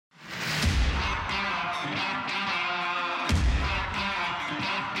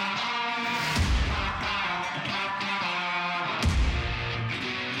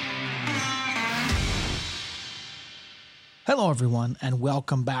Hello, everyone, and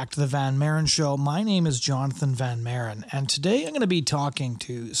welcome back to the Van Maren Show. My name is Jonathan Van Maren, and today I'm going to be talking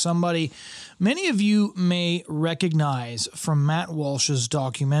to somebody many of you may recognize from Matt Walsh's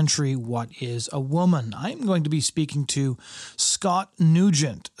documentary, What is a Woman? I'm going to be speaking to Scott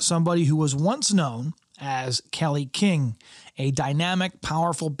Nugent, somebody who was once known as Kelly King, a dynamic,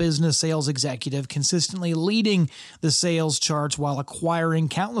 powerful business sales executive consistently leading the sales charts while acquiring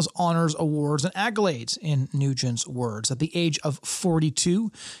countless honors, awards, and accolades, in Nugent's words. At the age of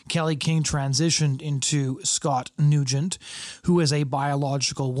 42, Kelly King transitioned into Scott Nugent, who is a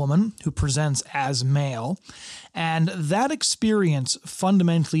biological woman who presents as male. And that experience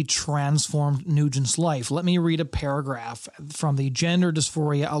fundamentally transformed Nugent's life. Let me read a paragraph from the Gender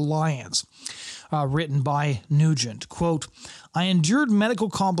Dysphoria Alliance. Written by Nugent. Quote, I endured medical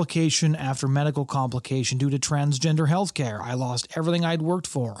complication after medical complication due to transgender healthcare. I lost everything I'd worked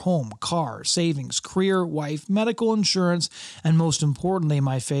for: home, car, savings, career, wife, medical insurance, and most importantly,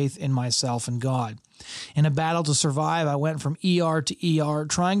 my faith in myself and God. In a battle to survive, I went from ER to ER,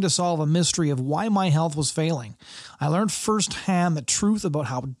 trying to solve a mystery of why my health was failing. I learned firsthand the truth about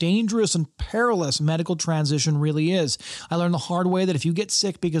how dangerous and perilous medical transition really is. I learned the hard way that if you get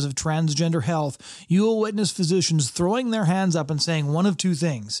sick because of transgender health, you will witness physicians throwing their hands up and saying one of two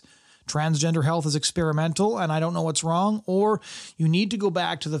things: transgender health is experimental and I don't know what's wrong, or you need to go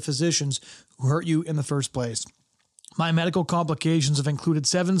back to the physicians who hurt you in the first place. My medical complications have included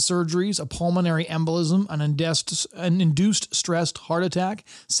 7 surgeries, a pulmonary embolism, an induced stressed heart attack,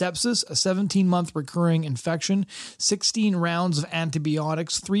 sepsis, a 17-month recurring infection, 16 rounds of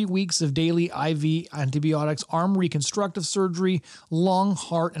antibiotics, 3 weeks of daily IV antibiotics, arm reconstructive surgery, lung,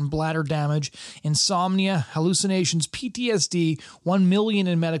 heart, and bladder damage, insomnia, hallucinations, PTSD, $1 million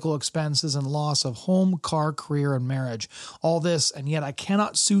in medical expenses, and loss of home, car, career, and marriage. All this, and yet I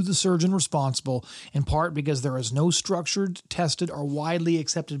cannot sue the surgeon responsible, in part because there is no structured, tested, or widely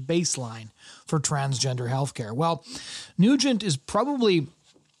accepted baseline for transgender healthcare. Well, Nugent is probably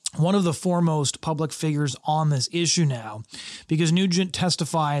one of the foremost public figures on this issue now, because Nugent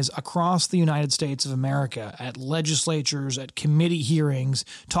testifies across the United States of America at legislatures, at committee hearings,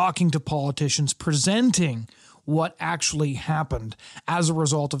 talking to politicians, presenting what actually happened as a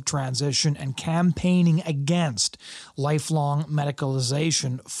result of transition and campaigning against lifelong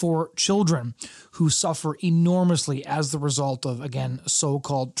medicalization for children who suffer enormously as the result of, again,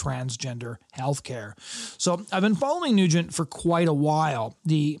 so-called transgender healthcare. So I've been following Nugent for quite a while.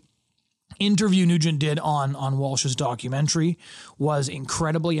 The interview Nugent did on Walsh's documentary was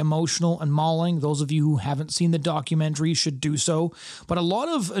incredibly emotional and mauling. Those of you who haven't seen the documentary should do so. But a lot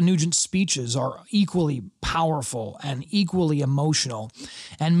of Nugent's speeches are equally powerful and equally emotional.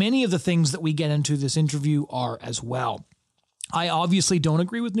 And many of the things that we get into this interview are as well. I obviously don't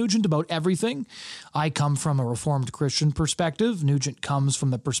agree with Nugent about everything. I come from a Reformed Christian perspective. Nugent comes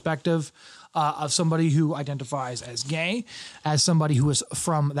from the perspective of somebody who identifies as gay, as somebody who is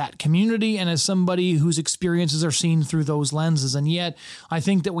from that community, and as somebody whose experiences are seen through those lenses. And yet, I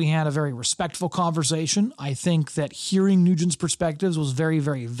think that we had a very respectful conversation. I think that hearing Nugent's perspectives was very,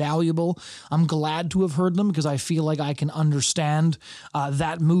 very valuable. I'm glad to have heard them because I feel like I can understand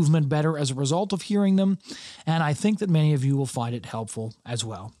that movement better as a result of hearing them. And I think that many of you will find it helpful as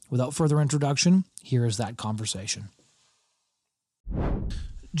well. Without further introduction, here is that conversation.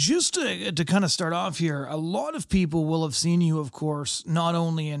 Just to kind of start off here, a lot of people will have seen you, of course, not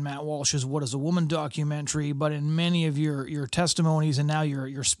only in Matt Walsh's What is a Woman documentary, but in many of your testimonies and now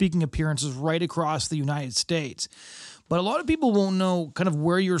your speaking appearances right across the United States. But a lot of people won't know kind of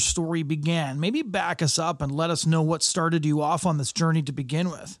where your story began. Maybe back us up and let us know what started you off on this journey to begin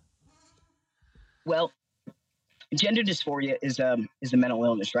with. Well, gender dysphoria is a mental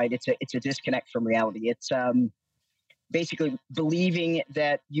illness, right? It's a disconnect from reality. It's basically believing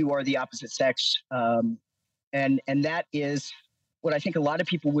that you are the opposite sex. And that is what I think a lot of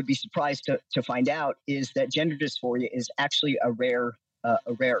people would be surprised to find out, is that gender dysphoria is actually a rare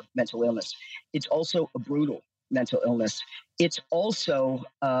mental illness. It's also a brutal mental illness. It's also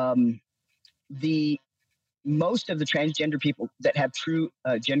the most of the transgender people that have true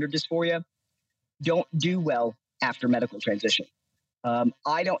gender dysphoria don't do well after medical transition.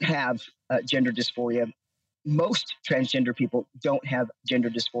 I don't have gender dysphoria. Most transgender people don't have gender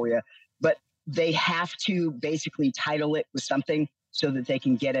dysphoria, but they have to basically title it with something so that they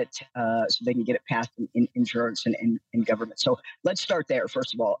can get it, past in insurance and government. So let's start there.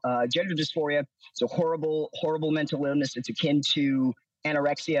 First of all, gender dysphoria is a horrible mental illness. It's akin to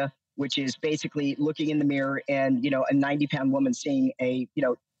anorexia, which is basically looking in the mirror and, a 90-pound woman seeing a,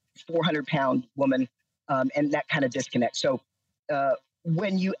 400-pound woman, and that kind of disconnect. So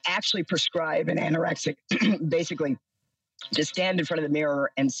when you actually prescribe an anorexic, basically to stand in front of the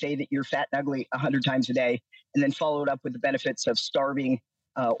mirror and say that you're fat and ugly 100 times a day, and then follow it up with the benefits of starving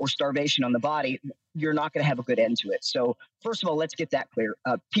or starvation on the body, you're not going to have a good end to it. So first of all, let's get that clear.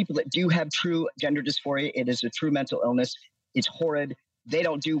 People that do have true gender dysphoria, it is a true mental illness. It's horrid. They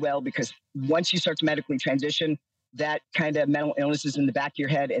don't do well because once you start to medically transition, that kind of mental illness is in the back of your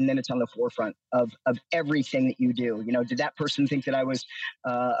head, and then it's on the forefront of everything that you do. You know, did that person think that I was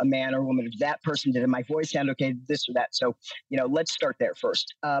a man or a woman? Did that person, did my voice sound okay? This or that. So, you know, let's start there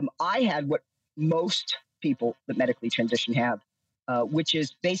first. I had what most people that medically transition have, which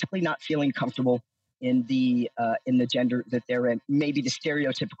is basically not feeling comfortable in the gender that they're in. Maybe the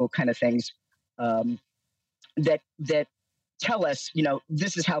stereotypical kind of things that tell us, you know,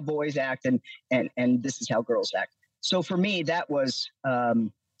 this is how boys act and this is how girls act. So for me, that was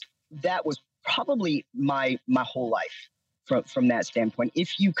probably my whole life from that standpoint.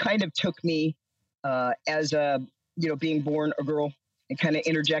 If you kind of took me as a, you know, being born a girl and kind of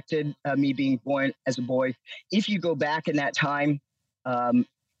interjected me being born as a boy, if you go back in that time,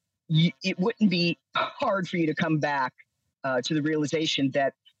 it wouldn't be hard for you to come back to the realization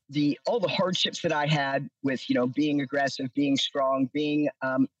that all the hardships that I had with, you know, being aggressive, being strong, being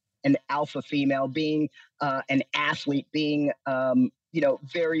an alpha female, being an athlete, being, you know,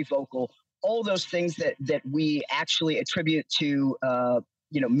 very vocal, all those things that we actually attribute to,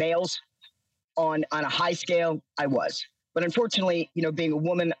 you know, males on a high scale, I was. But unfortunately, you know, being a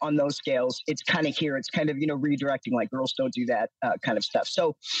woman on those scales, it's kind of here. It's kind of, you know, redirecting, like girls don't do that kind of stuff.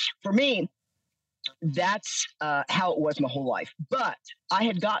 So for me, that's how it was my whole life. But I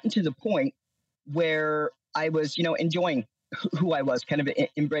had gotten to the point where I was, you know, enjoying who I was, kind of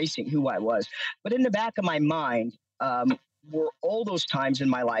embracing who I was. But in the back of my mind were all those times in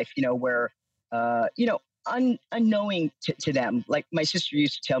my life, you know, where, you know, unknowing to them, like my sister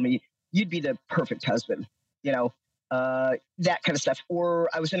used to tell me, you'd be the perfect husband, you know, that kind of stuff. Or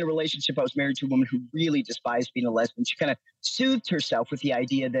I was in a relationship. I was married to a woman who really despised being a lesbian. She kind of soothed herself with the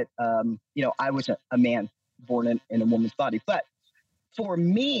idea that, you know, I was a man born in a woman's body. But for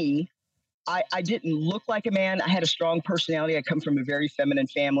me, I didn't look like a man. I had a strong personality. I come from a very feminine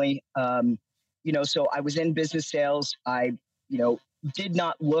family. You know, so I was in business sales. I, you know, did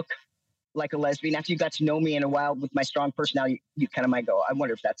not look like a lesbian. After you got to know me in a while with my strong personality, you kind of might go, I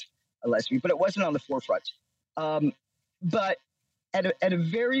wonder if that's a lesbian, but it wasn't on the forefront. But at a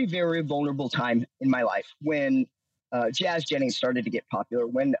very, very vulnerable time in my life, when Jazz Jennings started to get popular,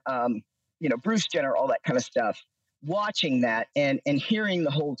 when, you know, Bruce Jenner, all that kind of stuff, watching that and hearing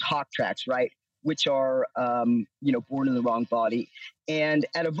the whole talk tracks, right, which are, you know, born in the wrong body. And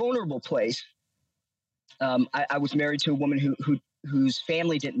at a vulnerable place, I was married to a woman whose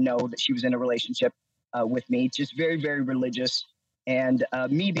family didn't know that she was in a relationship with me, just very, very religious. And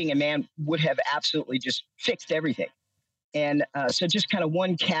me being a man would have absolutely just fixed everything. And so just kind of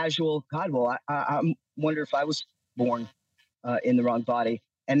one casual, God, well, I wonder if I was born in the wrong body.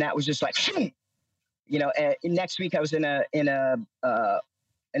 And that was just like, you know, next week I was in an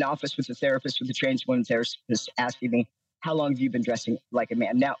office with a therapist, with a trans woman therapist, asking me, how long have you been dressing like a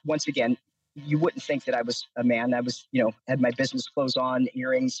man? Now, once again, you wouldn't think that I was a man. I was, you know, had my business clothes on,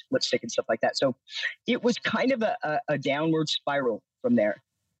 earrings, lipstick and stuff like that. So it was kind of a downward spiral from there.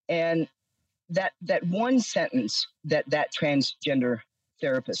 And that one sentence that transgender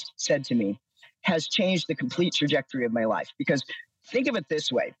therapist said to me has changed the complete trajectory of my life. Because think of it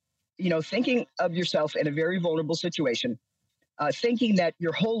this way, you know, thinking of yourself in a very vulnerable situation, thinking that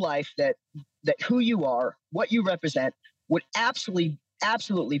your whole life, that who you are, what you represent would absolutely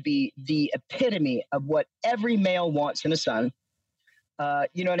be the epitome of what every male wants in a son.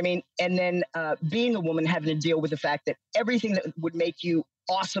 You know what I mean? And then being a woman, having to deal with the fact that everything that would make you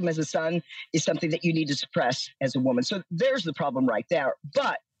awesome as a son is something that you need to suppress as a woman. So there's the problem right there.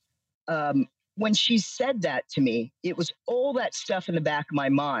 But when she said that to me, it was all that stuff in the back of my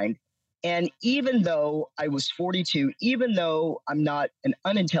mind. And even though I was 42, even though I'm not an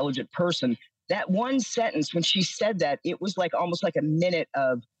unintelligent person, that one sentence, when she said that, it was like almost like a minute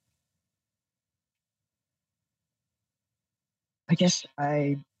of, I guess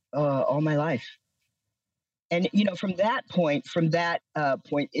all my life. And, you know, from that point,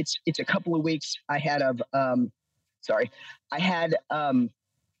 it's a couple of weeks I had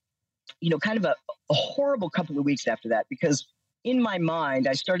you know, kind of a horrible couple of weeks after that, because in my mind,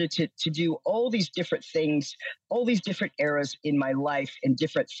 I started to do all these different things, all these different eras in my life and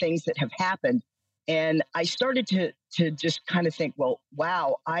different things that have happened. And I started to just kind of think, well,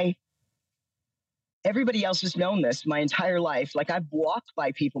 wow, everybody else has known this my entire life. Like I've walked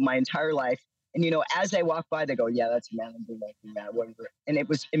by people my entire life. And, you know, as I walk by, they go, yeah, that's a man. I'm doing that, whatever. And it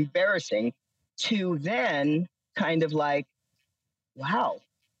was embarrassing to then kind of like wow,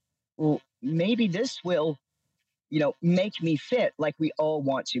 well, maybe this will, make me fit like we all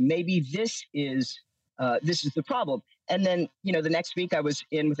want to. Maybe this is the problem. And then, the next week I was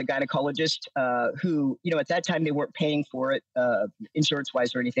in with a gynecologist who, at that time they weren't paying for it insurance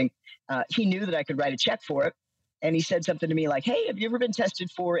wise or anything. He knew that I could write a check for it. And he said something to me like, "Hey, have you ever been tested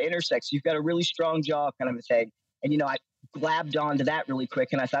for intersex? You've got a really strong jaw," kind of a thing. And, I glabbed onto that really quick.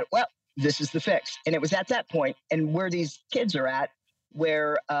 And I thought, well, this is the fix. And it was at that point, and where these kids are at,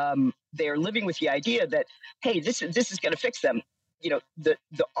 where they're living with the idea that, hey, this is going to fix them. The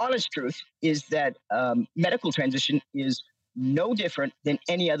honest truth is that medical transition is no different than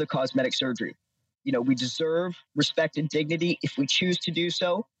any other cosmetic surgery. We deserve respect and dignity if we choose to do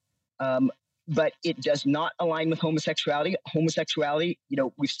so. But it does not align with homosexuality. Homosexuality,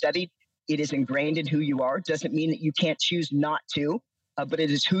 we've studied, it is ingrained in who you are. It doesn't mean that you can't choose not to, but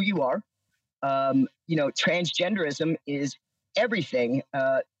it is who you are. Transgenderism is everything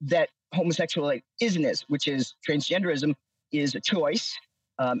that homosexuality isn't, which is transgenderism is a choice.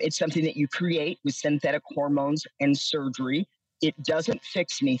 It's something that you create with synthetic hormones and surgery. It doesn't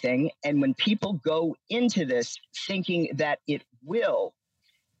fix anything. And when people go into this thinking that it will,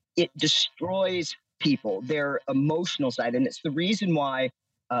 it destroys people, their emotional side. And it's the reason why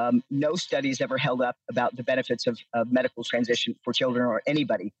no studies ever held up about the benefits of medical transition for children or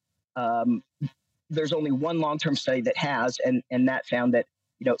anybody. There's only one long-term study that has, and that found that,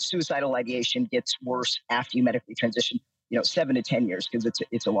 suicidal ideation gets worse after you medically transition, 7 to 10 years, because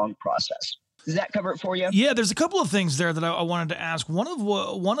it's a long process. Does that cover it for you? Yeah, there's a couple of things there that I wanted to ask. One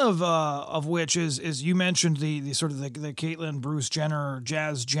of which is you mentioned the sort of the Caitlyn Bruce Jenner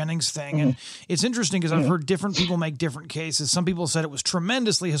Jazz Jennings thing, and it's interesting because I've heard different people make different cases. Some people said it was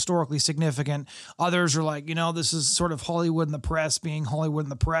tremendously historically significant. Others are like, this is sort of Hollywood in the press being Hollywood in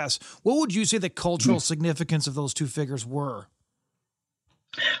the press. What would you say the cultural significance of those two figures were?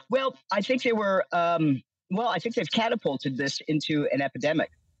 Well, I think they were. I think they've catapulted this into an epidemic,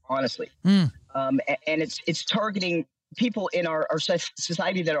 honestly. And it's targeting people in our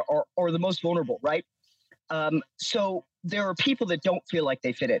society that are the most vulnerable, right? So there are people that don't feel like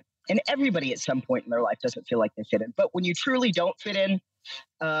they fit in. And everybody at some point in their life doesn't feel like they fit in. But when you truly don't fit in,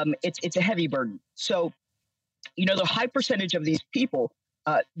 it's a heavy burden. So, the high percentage of these people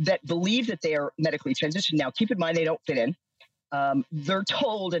that believe that they are medically transitioned. Now, keep in mind, they don't fit in. They're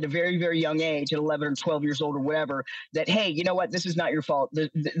told at a very, very young age, at 11 or 12 years old or whatever, that, hey, you know what, this is not your fault.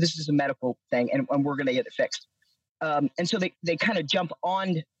 This is a medical thing, and we're going to get it fixed. And so they kind of jump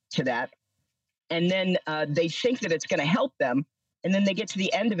on to that, and then they think that it's going to help them. And then they get to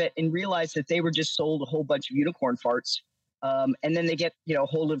the end of it and realize that they were just sold a whole bunch of unicorn farts. And then they get,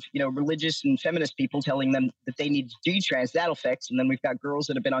 hold of, religious and feminist people telling them that they need to detrans, that'll fix. And then we've got girls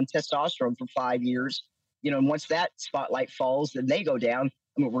that have been on testosterone for 5 years. And once that spotlight falls, then they go down.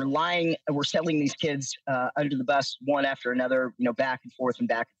 I mean, we're selling these kids under the bus one after another, back and forth and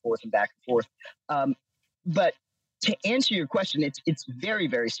back and forth and back and forth. But to answer your question, it's very,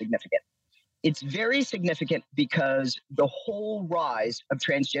 very significant. It's very significant because the whole rise of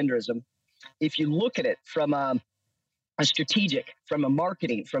transgenderism, if you look at it from a strategic, from a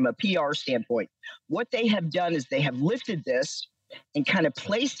marketing, from a PR standpoint, what they have done is they have lifted this and kind of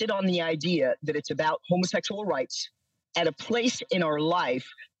placed it on the idea that it's about homosexual rights at a place in our life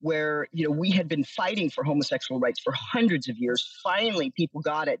where, we had been fighting for homosexual rights for hundreds of years. Finally, people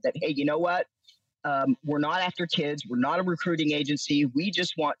got it that, hey, you know what? We're not after kids. We're not a recruiting agency. We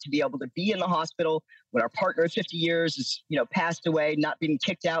just want to be able to be in the hospital when our partner at 50 years is, passed away, not being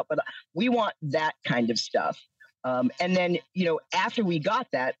kicked out. But we want that kind of stuff. And then, after we got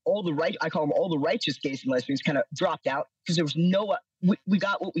that, I call them all the righteous gays and lesbians kind of dropped out because there was we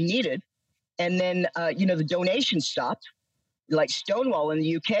got what we needed. And then, the donations stopped. Like Stonewall in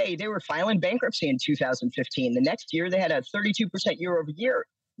the UK, they were filing bankruptcy in 2015. The next year, they had a 32% year over year.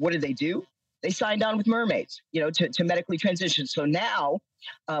 What did they do? They signed on with mermaids, to medically transition. So now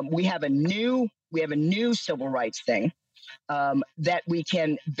we have a new civil rights thing. That we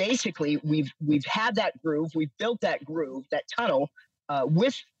can basically, we've had that groove, we've built that groove, that tunnel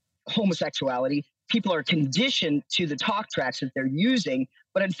with homosexuality. People are conditioned to the talk tracks that they're using,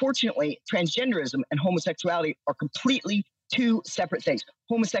 but unfortunately, transgenderism and homosexuality are completely two separate things.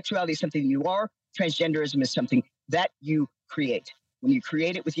 Homosexuality is something you are. Transgenderism is something that you create. When you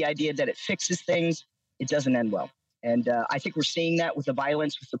create it with the idea that it fixes things, it doesn't end well. And I think we're seeing that with the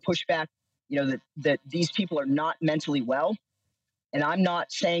violence, with the pushback. That these people are not mentally well. And I'm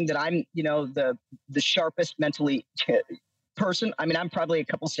not saying that I'm, the sharpest mentally person. I mean, I'm probably a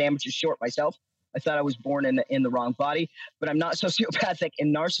couple sandwiches short myself. I thought I was born in the wrong body, but I'm not sociopathic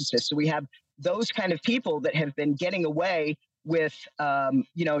and narcissist. So we have those kind of people that have been getting away with,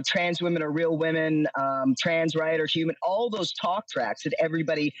 trans women are real women, trans right are human, all those talk tracks that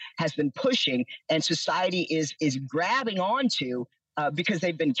everybody has been pushing and society is grabbing onto because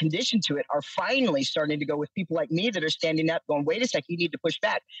they've been conditioned to it, are finally starting to go with people like me that are standing up going, wait a sec, you need to push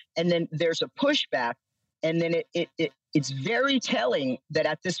back. And then there's a pushback. And then it's very telling that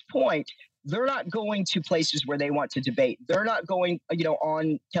at this point, they're not going to places where they want to debate. They're not going,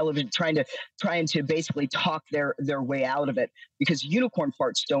 on television trying to basically talk their way out of it, because unicorn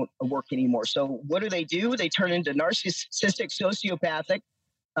farts don't work anymore. So what do? They turn into narcissistic, sociopathic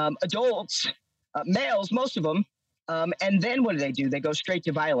adults, males, most of them. And then what do? They go straight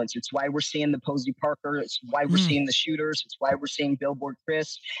to violence. It's why we're seeing the Posey Parker. It's why we're seeing the shooters. It's why we're seeing Billboard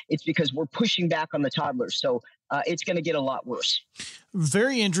Chris. It's because we're pushing back on the toddlers. So it's going to get a lot worse.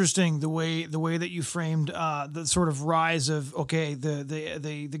 Very interesting the way that you framed the sort of rise of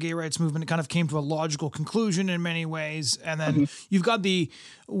the gay rights movement. It kind of came to a logical conclusion in many ways, and then you've got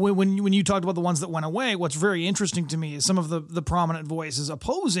when you talked about the ones that went away. What's very interesting to me is some of the prominent voices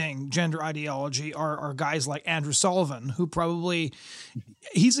opposing gender ideology are guys like Andrew Sullivan, who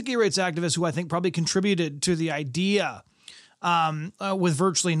he's a gay rights activist who I think probably contributed to the idea with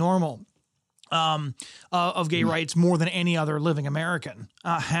Virtually Normal. Of gay rights more than any other living American,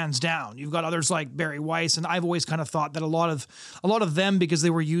 hands down. You've got others like Barry Weiss, and I've always kind of thought that a lot of them, because they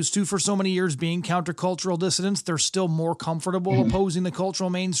were used to for so many years being countercultural dissidents, they're still more comfortable opposing the cultural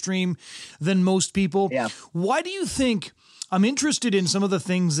mainstream than most people. Yeah. Why do you think? I'm interested in some of the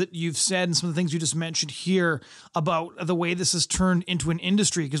things that you've said and some of the things you just mentioned here about the way this has turned into an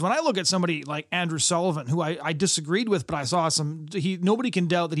industry. Because when I look at somebody like Andrew Sullivan, who I disagreed with, but I saw nobody can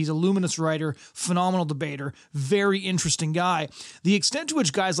doubt that he's a luminous writer, phenomenal debater, very interesting guy. The extent to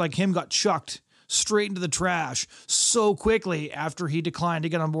which guys like him got chucked straight into the trash so quickly after he declined to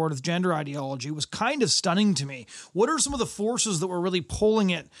get on board with gender ideology was kind of stunning to me. What are some of the forces that were really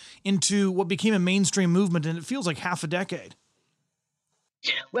pulling it into what became a mainstream movement, and it feels like half a decade?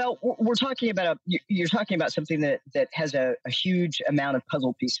 Well, you're talking about something that has a huge amount of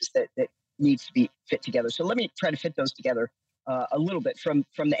puzzle pieces that needs to be fit together. So let me try to fit those together a little bit from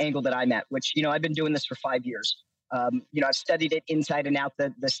the angle that I'm at, which, I've been doing this for 5 years. I've studied it inside and out,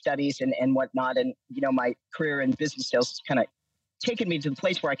 the studies and whatnot. And, my career in business sales has kind of taken me to the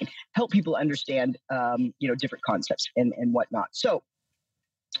place where I can help people understand, different concepts and whatnot. So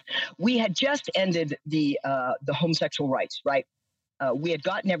we had just ended the homosexual rights, right? We had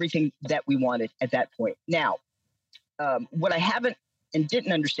gotten everything that we wanted at that point. Now, what I haven't and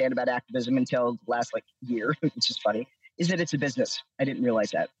didn't understand about activism until the last year, which is funny, is that it's a business. I didn't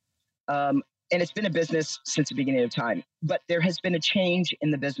realize that. And it's been a business since the beginning of time. But there has been a change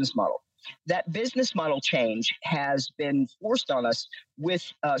in the business model. That business model change has been forced on us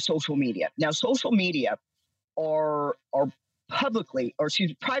with social media. Now, social media are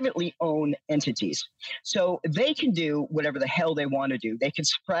privately owned entities. So they can do whatever the hell they want to do. They can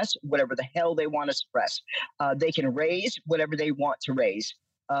suppress whatever the hell they want to suppress. They can raise whatever they want to raise.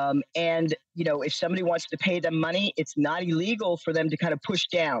 And, if somebody wants to pay them money, it's not illegal for them to kind of push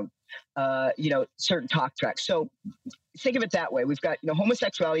down, certain talk tracks. So think of it that way. We've got,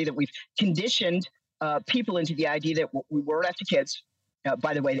 homosexuality that we've conditioned people into the idea that we weren't after kids.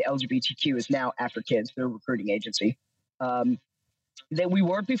 By the way, the LGBTQ is now after kids. They're a recruiting agency. That we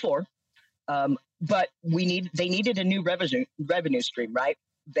weren't before, but they needed a new revenue stream, right?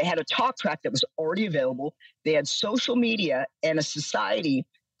 They had a talk track that was already available. They had social media and a society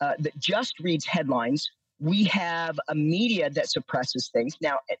that just reads headlines. We have a media that suppresses things.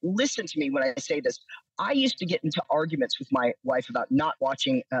 Now, listen to me when I say this. I used to get into arguments with my wife about not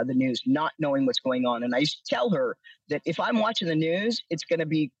watching the news, not knowing what's going on. And I used to tell her that if I'm watching the news, it's going to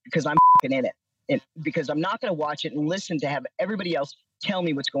be because I'm in it. And because I'm not going to watch it and listen to have everybody else tell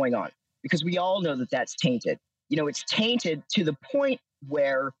me what's going on, because we all know that that's tainted. It's tainted to the point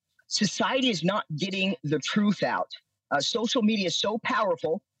where society is not getting the truth out. Social media is so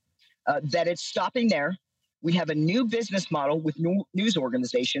powerful that it's stopping there. We have a new business model with news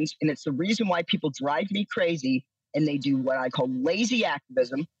organizations, and it's the reason why people drive me crazy, and they do what I call lazy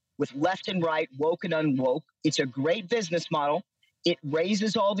activism with left and right, woke and unwoke. It's a great business model. It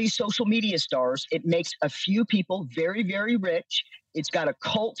raises all these social media stars. It makes a few people very, very rich. It's got a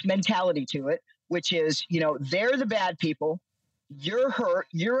cult mentality to it, which is, they're the bad people. You're hurt.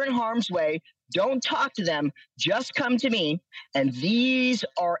 You're in harm's way. Don't talk to them. Just come to me. And this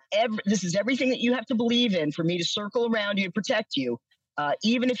is everything that you have to believe in for me to circle around you and protect you.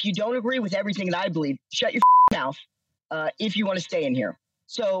 Even if you don't agree with everything that I believe, shut your mouth if you want to stay in here.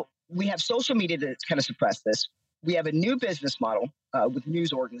 So we have social media that's kind of suppressed this. We have a new business model with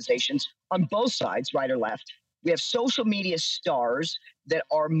news organizations on both sides, right or left, We have social media stars that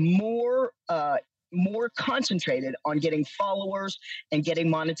are more concentrated on getting followers and getting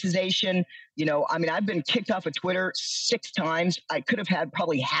monetization. I mean, I've been kicked off of Twitter 6 times. I could have had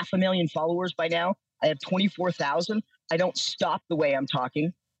probably 500,000 followers by now. I have 24,000. I don't stop the way I'm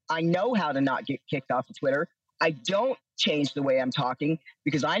talking. I know how to not get kicked off of Twitter. I don't change the way I'm talking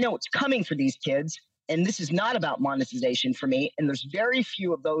because I know it's coming for these kids. And this is not about monetization for me. And there's very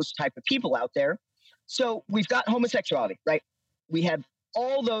few of those type of people out there. So we've got homosexuality, right? We have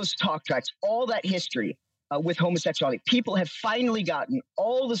all those talk tracks, all that history with homosexuality. People have finally gotten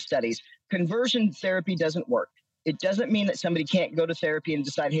all the studies. Conversion therapy doesn't work. It doesn't mean that somebody can't go to therapy and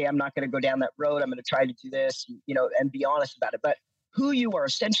decide, hey, I'm not going to go down that road. I'm going to try to do this, and be honest about it. But who you are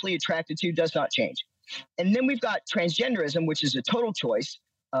essentially attracted to does not change. And then we've got transgenderism, which is a total choice.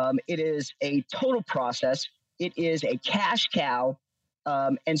 It is a total process. It is a cash cow.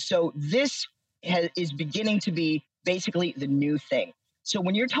 And so this is beginning to be basically the new thing. So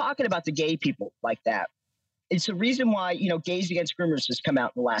when you're talking about the gay people like that, it's the reason why, Gays Against Groomers has come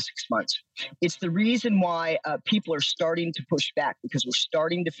out in the last 6 months. It's the reason why people are starting to push back, because we're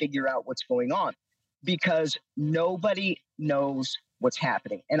starting to figure out what's going on, because nobody knows what's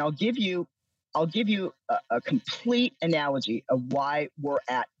happening. And I'll give you a complete analogy of why we're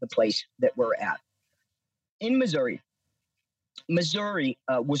at the place that we're at. In Missouri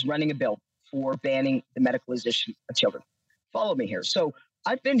was running a bill for banning the medicalization of children. Follow me here. So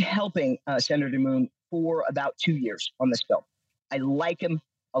I've been helping Senator Moon for about 2 years on this bill. I like him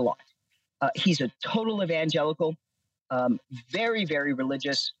a lot. He's a total evangelical, very, very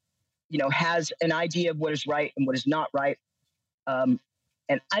religious, has an idea of what is right and what is not right. And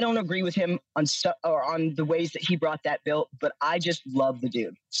I don't agree with him on the ways that he brought that bill, but I just love the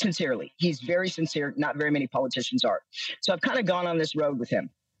dude, sincerely. He's very sincere. Not very many politicians are. So I've kind of gone on this road with him.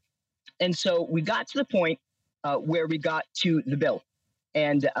 And so we got to the point where we got to the bill.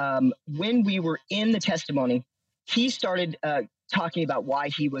 And when we were in the testimony, he started talking about why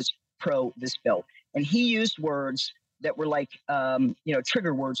he was pro this bill. And he used words that were like,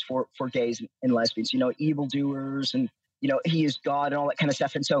 trigger words for gays and lesbians, evildoers, and, he used God and all that kind of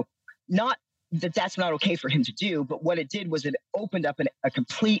stuff. And so not that that's not okay for him to do, but what it did was it opened up a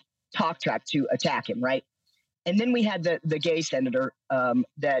complete talk track to attack him, right? And then we had the gay senator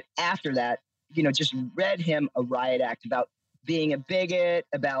that after that, just read him a riot act about being a bigot,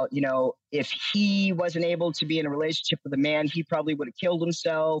 about, if he wasn't able to be in a relationship with a man, he probably would have killed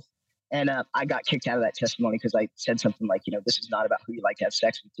himself. And I got kicked out of that testimony because I said something like, this is not about who you like to have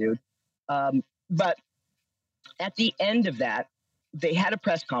sex with, dude. But at the end of that, they had a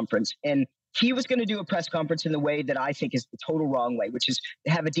press conference, and he was going to do a press conference in the way that I think is the total wrong way, which is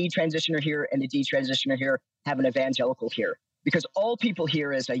to have a detransitioner here and a detransitioner here, have an evangelical here. Because all people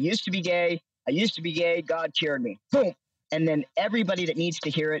hear is, I used to be gay, God cured me. Boom. And then everybody that needs to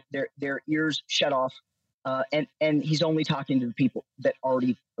hear it, their ears shut off. And he's only talking to the people that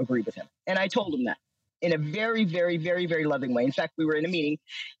already agree with him. And I told him that in a very, very, very, very loving way. In fact, we were in a meeting,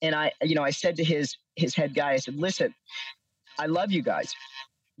 and I said to his head guy, I said, listen, I love you guys,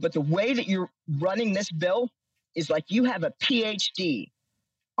 but the way that you're running this bill is like you have a PhD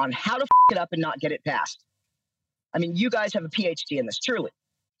on how to it up and not get it passed. I mean, you guys have a PhD in this, truly.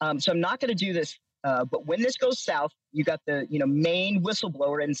 So I'm not going to do this. But when this goes south, you got the main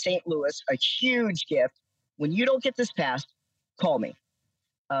whistleblower in St. Louis, a huge gift. When you don't get this passed, call me.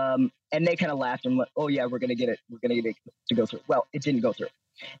 And they kind of laughed and went, oh yeah, we're going to get it. We're going to get it to go through. Well, it didn't go through.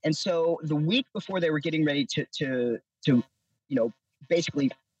 And so the week before they were getting ready to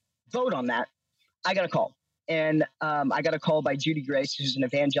basically vote on that, I got a call. And I got a call by Judy Grace, who's an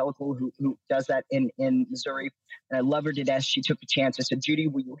evangelical who does that in Missouri. And I love her to death. She took a chance. I said, Judy,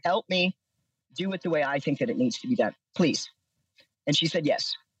 will you help me do it the way I think that it needs to be done, please? And she said,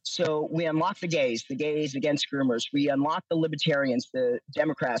 yes. So we unlocked the gays against groomers. We unlocked the libertarians, the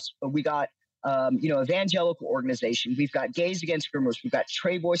Democrats. But we got, evangelical organization. We've got Gays Against Groomers. We've got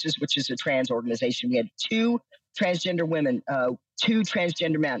Trey Voices, which is a trans organization. We had 2 transgender women, 2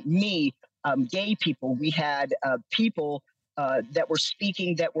 transgender men, me, gay people. We had people that were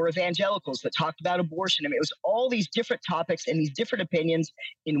speaking that were evangelicals that talked about abortion. I mean, it was all these different topics and these different opinions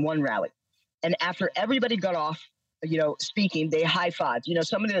in one rally. And after everybody got off, speaking, they high-fived.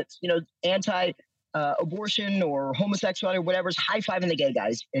 Somebody that's, anti-abortion or homosexuality or whatever is high-fiving the gay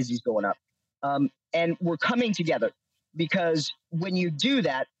guys as he's going up. And we're coming together, because when you do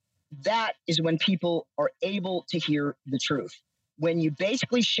that, that is when people are able to hear the truth. When you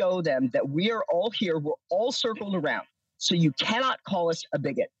basically show them that we are all here, we're all circled around, so you cannot call us a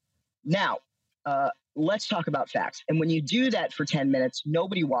bigot. Now, let's talk about facts. And when you do that for 10 minutes,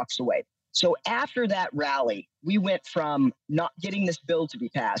 nobody walks away. So after that rally, we went from not getting this bill to be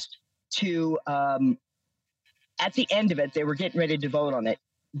passed to at the end of it, they were getting ready to vote on it.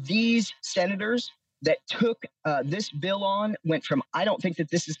 These senators that took this bill on went from, I don't think that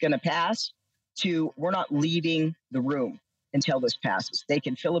this is going to pass, to we're not leaving the room until this passes. They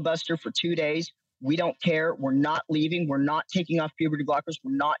can filibuster for 2 days. We don't care. We're not leaving. We're not taking off puberty blockers.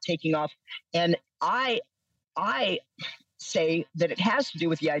 We're not taking off. And I say that it has to do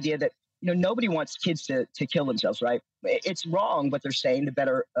with the idea that, nobody wants kids to kill themselves, right? It's wrong what they're saying, the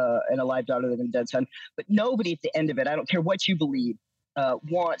better an alive daughter than a dead son. But nobody at the end of it, I don't care what you believe,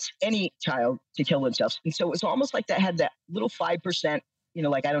 wants any child to kill themselves. And so it's almost like that had that little 5%,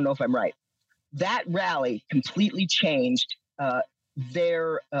 like, I don't know if I'm right. That rally completely changed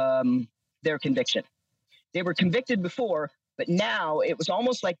their conviction. They were convicted before, but now it was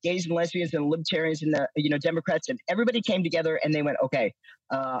almost like gays and lesbians and libertarians and the Democrats and everybody came together and they went, okay,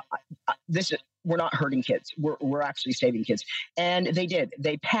 we're not hurting kids. We're actually saving kids. And they did.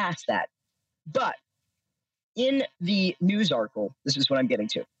 They passed that. But in the news article, this is what I'm getting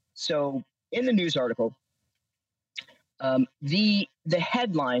to. So in the news article, the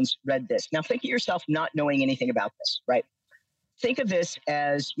headlines read this. Now think of yourself not knowing anything about this, right? Think of this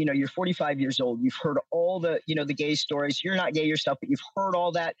as, you're 45 years old. You've heard all the gay stories. You're not gay yourself, but you've heard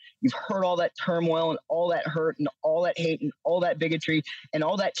all that. You've heard all that turmoil and all that hurt and all that hate and all that bigotry and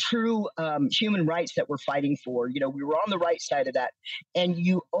all that true human rights that we're fighting for. We were on the right side of that. And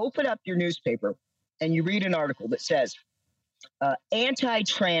you open up your newspaper and you read an article that says,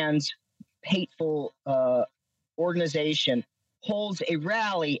 anti-trans hateful organization holds a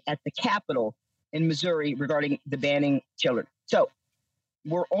rally at the Capitol in Missouri regarding the banning children. So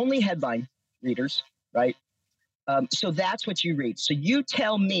we're only headline readers, right? So that's what you read. So you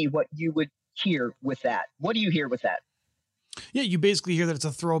tell me what you would hear with that. What do you hear with that? Yeah, you basically hear that it's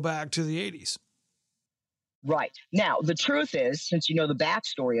a throwback to the 80s. Right. Now, the truth is, since you know the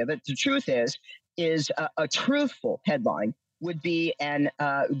backstory of it, the truth is a truthful headline would be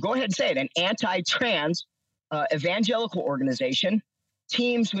go ahead and say it, an anti-trans evangelical organization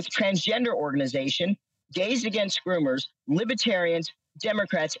teams with transgender organization, Gays Against Groomers, libertarians,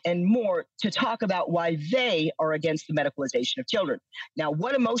 Democrats, and more to talk about why they are against the medicalization of children. Now,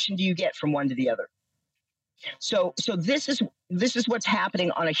 what emotion do you get from one to the other? So this is what's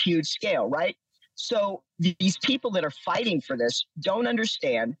happening on a huge scale, right? So these people that are fighting for this don't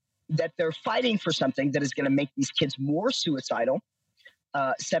understand that they're fighting for something that is going to make these kids more suicidal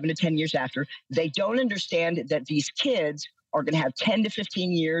 7 to 10 years after. They don't understand that these kids are going to have 10 to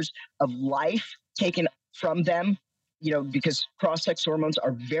 15 years of life taken from them, because cross-sex hormones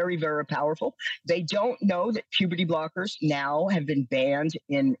are very, very powerful. They don't know that puberty blockers now have been banned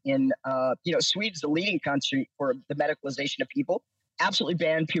in Sweden's the leading country for the medicalization of people. Absolutely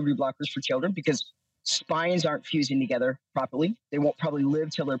banned puberty blockers for children because spines aren't fusing together properly. They won't probably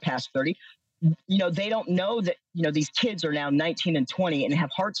live till they're past 30. They don't know that, these kids are now 19 and 20 and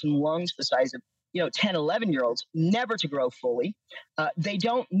have hearts and lungs the size of 10, 11-year-olds, never to grow fully. They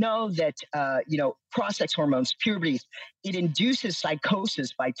don't know that, cross-sex hormones, puberty, it induces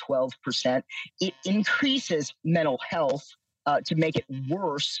psychosis by 12%. It increases mental health to make it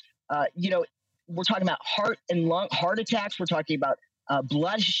worse. We're talking about heart attacks. We're talking about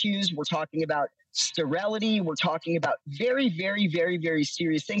blood issues. We're talking about sterility. We're talking about very, very, very, very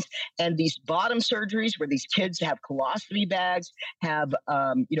serious things. And these bottom surgeries where these kids have colostomy bags, have,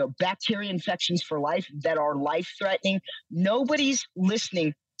 bacteria infections for life that are life-threatening. Nobody's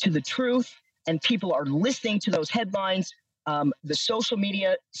listening to the truth, and people are listening to those headlines. The social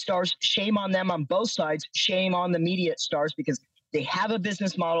media stars, shame on them on both sides, shame on the media stars because they have a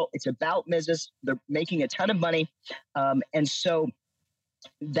business model. It's about business. They're making a ton of money. And so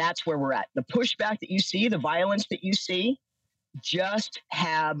that's where we're at. The pushback that you see, the violence that you see, just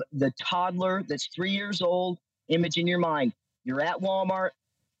have the toddler that's 3 years old image in your mind. You're at Walmart.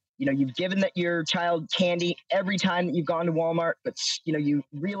 You've given your child candy every time that you've gone to Walmart, but, you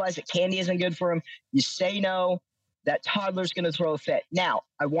realize that candy isn't good for them. You say no. That toddler's going to throw a fit. Now,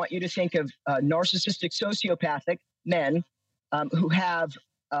 I want you to think of narcissistic, sociopathic men who have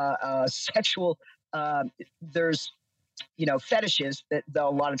sexual, there's, fetishes that a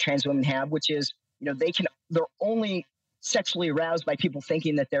lot of trans women have, which is, they're only sexually aroused by people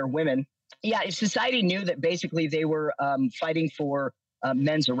thinking that they're women. Yeah, if society knew that basically they were fighting for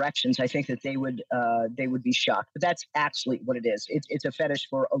men's erections, I think that they would be shocked. But that's actually what it is. It's a fetish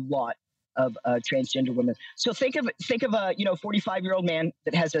for a lot of transgender women. So think of a 45-year-old man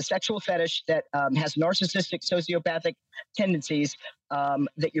that has a sexual fetish that has narcissistic, sociopathic tendencies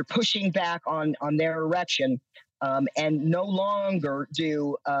that you're pushing back on their erection, and no longer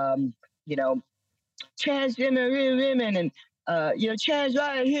do transgender women and, trans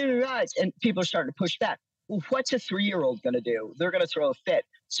rights, human rights. And people are starting to push back. Well, what's a 3-year-old going to do? They're going to throw a fit.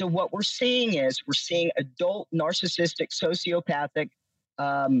 So what we're seeing adult, narcissistic, sociopathic,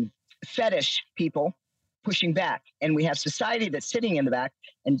 fetish people pushing back. And we have society that's sitting in the back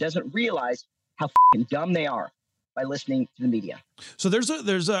and doesn't realize how dumb they are by listening to the media. So there's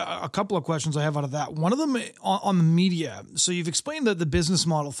a couple of questions I have out of that. One of them on the media. So you've explained the business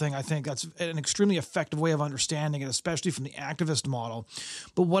model thing. I think that's an extremely effective way of understanding it, especially from the activist model.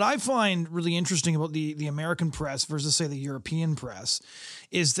 But what I find really interesting about the American press versus, say, the European press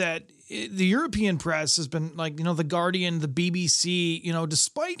is that the European press has been like, the Guardian, the BBC,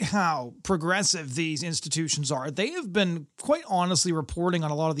 despite how progressive these institutions are, they have been quite honestly reporting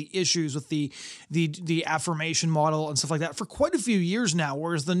on a lot of the issues with the affirmation model and stuff like that for quite a few years now,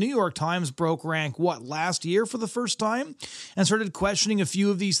 whereas the New York Times broke rank, last year for the first time and started questioning a few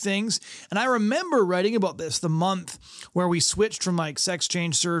of these things. And I remember writing about this the month where we switched from sex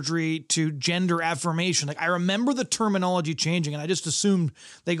change surgery to gender affirmation. I remember the terminology changing, and I just assumed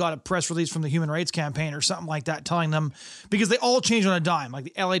they got a press release from the Human Rights Campaign or something like that telling them, because they all changed on a dime, like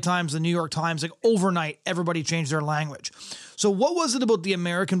the LA Times, the New York Times, overnight, everybody changed their language. So what was it about the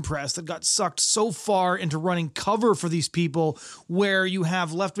American press that got sucked so far into running cover for these people, where you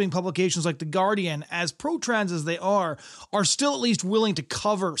have left-wing publications like The Guardian, as pro-trans as they are still at least willing to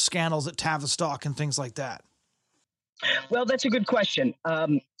cover scandals at Tavistock and things like that? Well, that's a good question.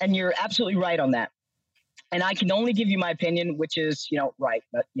 And you're absolutely right on that. And I can only give you my opinion, which is, right.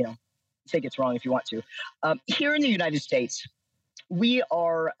 But, think it's wrong if you want to. Here in the United States, we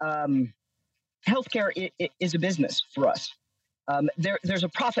are, healthcare is a business for us. There's a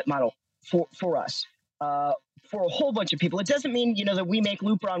profit model for us, for a whole bunch of people. It doesn't mean, that we make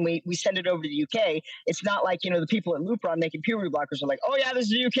Lupron, we send it over to the UK. It's not like, the people at Lupron making puberty blockers are like, oh yeah, this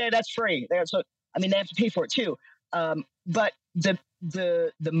is the UK, that's free. They have to pay for it too. But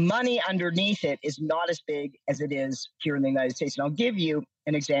the money underneath it is not as big as it is here in the United States. And I'll give you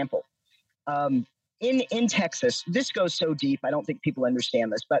an example. In Texas, this goes so deep, I don't think people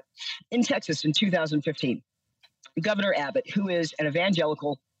understand this, but in Texas in 2015, Governor Abbott, who is an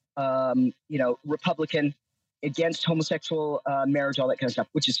evangelical, Republican against homosexual marriage, all that kind of stuff,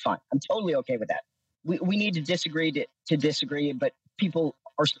 which is fine. I'm totally okay with that. We need to disagree to disagree, but people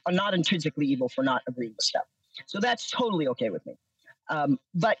are not intrinsically evil for not agreeing with stuff. So that's totally okay with me.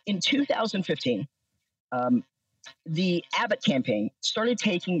 But in 2015, the Abbott campaign started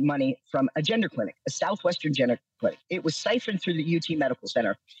taking money from a gender clinic, a Southwestern gender clinic. It was siphoned through the UT Medical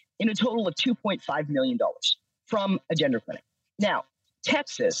Center in a total of $2.5 million from a gender clinic. Now,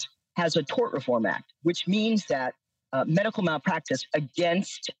 Texas has a tort reform act, which means that medical malpractice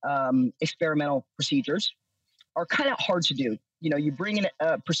against experimental procedures are kind of hard to do. You bring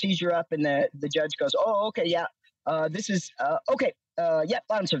a procedure up and the judge goes, oh, okay, yeah, this is, okay, yeah,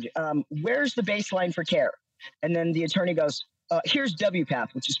 bottom subject. Where's the baseline for care? And then the attorney goes, here's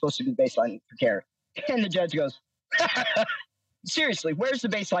WPATH, which is supposed to be baseline for care. And the judge goes, seriously, where's the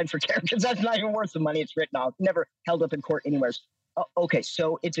baseline for care? Because that's not even worth the money it's written off. Never held up in court anywhere. Okay,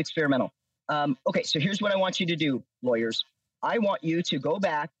 so it's experimental. Okay, so here's what I want you to do, lawyers. I want you to go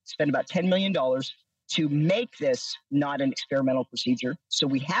back, spend about $10 million to make this not an experimental procedure. So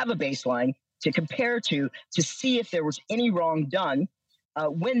we have a baseline to compare to see if there was any wrong done.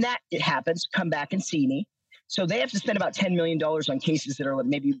 When that happens, come back and see me. So they have to spend about $10 million on cases that are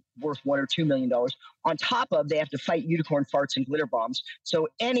maybe worth $1 or $2 million. On top of, they have to fight unicorn farts and glitter bombs. So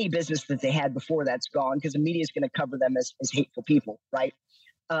any business that they had before that's gone, because the media is going to cover them as hateful people, right?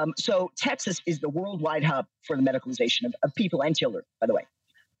 So Texas is the worldwide hub for the medicalization of people and children, by the way.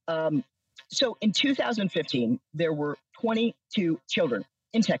 So in 2015, there were 22 children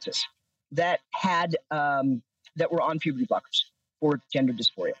in Texas that had that were on puberty blockers for gender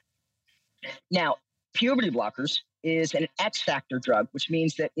dysphoria. Now, puberty blockers is an X factor drug, which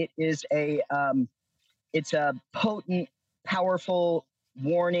means that it is it's a potent, powerful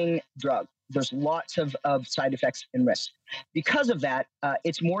warning drug. There's lots of side effects and risks. Because of that,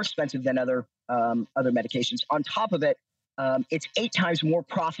 it's more expensive than other medications. On top of it, it's 8 times more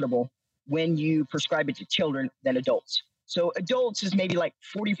profitable when you prescribe it to children than adults. So adults is maybe like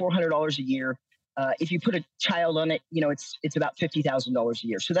 $4,400 a year. If you put a child on it, it's about $50,000 a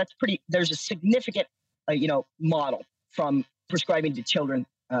year. So that's there's a significant, model from prescribing to children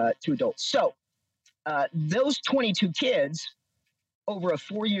to adults. So those 22 kids over a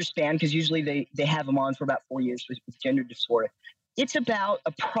 4-year span, because usually they have them on for about 4 years with gender dysphoria, it's about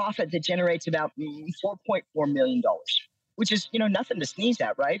a profit that generates about $4.4 million, which is, nothing to sneeze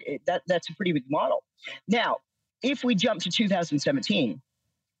at, right? That's a pretty big model. Now, if we jump to 2017,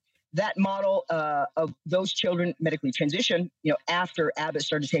 that model of those children medically transitioned, after Abbott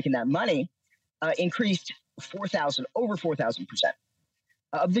started taking that money, increased over 4,000%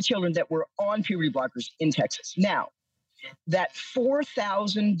 of the children that were on puberty blockers in Texas. Now, that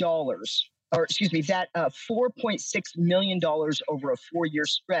 $4,000, or excuse me, that $4.6 million over a 4-year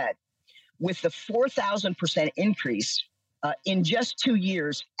spread, with the 4,000% increase in just 2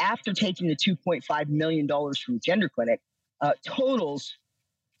 years after taking the $2.5 million from Gender Clinic, totals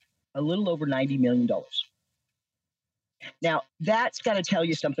a little over $90 million. Now, that's got to tell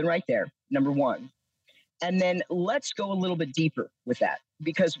you something right there, number one. And then let's go a little bit deeper with that,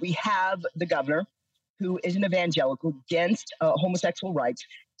 because we have the governor, who is an evangelical against homosexual rights,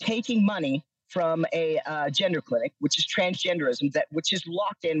 taking money from a gender clinic, which is transgenderism, which is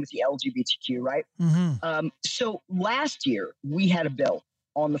locked in with the LGBTQ, right? Mm-hmm. So last year, we had a bill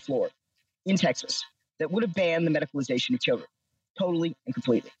on the floor in Texas that would have banned the medicalization of children, totally and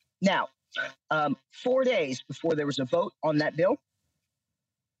completely. Now, 4 days before there was a vote on that bill,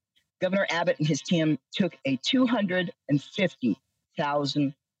 Governor Abbott and his team took a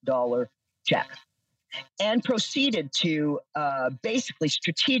 $250,000 check and proceeded to basically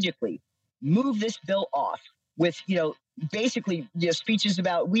strategically move this bill off with, basically speeches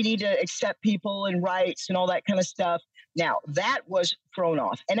about we need to accept people and rights and all that kind of stuff. Now, that was thrown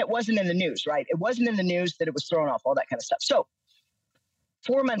off, and it wasn't in the news, right? It wasn't in the news that it was thrown off, all that kind of stuff. So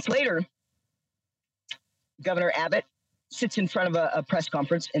 4 months later, Governor Abbott sits in front of a press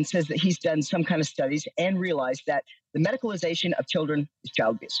conference and says that he's done some kind of studies and realized that the medicalization of children is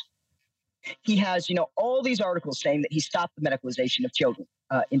child abuse. He has, all these articles saying that he stopped the medicalization of children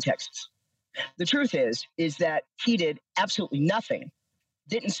in Texas. The truth is that he did absolutely nothing,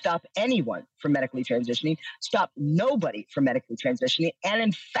 didn't stop anyone from medically transitioning, stopped nobody from medically transitioning. And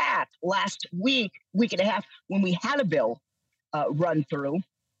in fact, last week and a half, when we had a bill run through,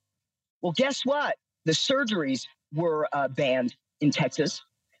 well, guess what? The surgeries were banned in Texas,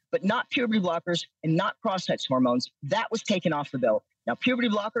 but not puberty blockers and not cross-sex hormones. That was taken off the bill. Now, puberty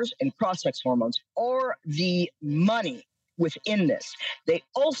blockers and cross-sex hormones are the money within this. They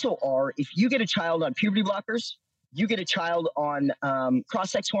also are, if you get a child on puberty blockers, you get a child on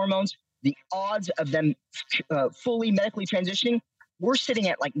cross-sex hormones, the odds of them fully medically transitioning, we're sitting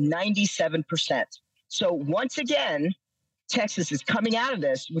at like 97%. So once again, Texas is coming out of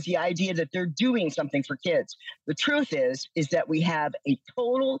this with the idea that they're doing something for kids. The truth is that we have a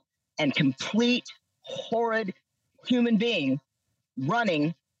total and complete horrid human being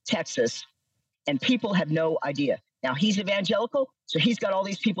running Texas, and people have no idea. Now, he's evangelical, so he's got all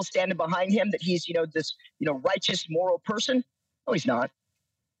these people standing behind him that he's, this, righteous, moral person. No, he's not.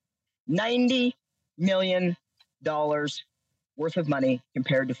 $90 million worth of money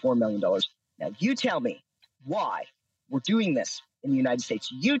compared to $4 million. Now, you tell me why we're doing this in the United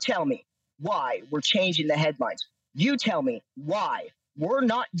States. You tell me why we're changing the headlines. You tell me why we're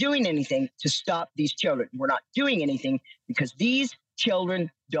not doing anything to stop these children. We're not doing anything because these children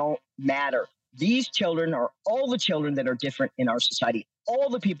don't matter. These children are all the children that are different in our society, all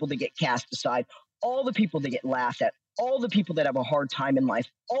the people that get cast aside, all the people that get laughed at, all the people that have a hard time in life,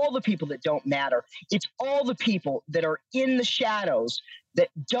 all the people that don't matter. It's all the people that are in the shadows that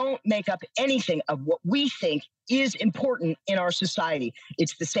don't make up anything of what we think is important in our society.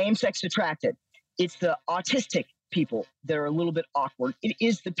 It's the same-sex attracted. It's the autistic people that are a little bit awkward. It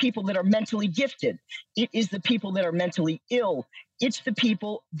is the people that are mentally gifted. It is the people that are mentally ill. It's the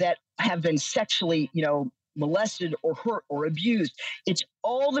people that have been sexually, molested or hurt or abused. It's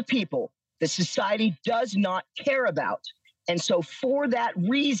all the people that society does not care about. And so for that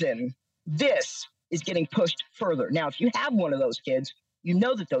reason, this is getting pushed further. Now, if you have one of those kids, you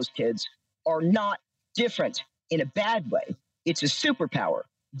know that those kids are not different in a bad way. It's a superpower,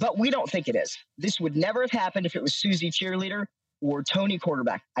 but we don't think it is. This would never have happened if it was Susie Cheerleader or Tony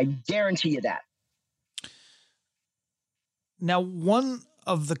Quarterback. I guarantee you that. Now, one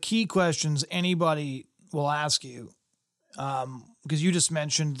of the key questions anybody will ask you, because you just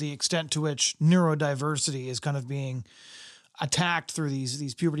mentioned the extent to which neurodiversity is kind of being attacked through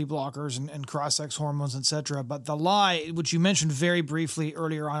these puberty blockers and cross-sex hormones, et cetera. But the lie, which you mentioned very briefly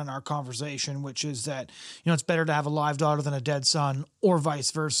earlier on in our conversation, which is that, it's better to have a live daughter than a dead son, or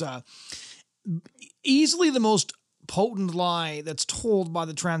vice versa. Easily the most potent lie that's told by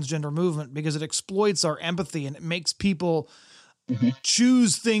the transgender movement, because it exploits our empathy and it makes people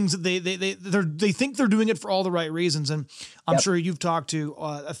choose things that they think they're doing it for all the right reasons. And I'm sure you've talked to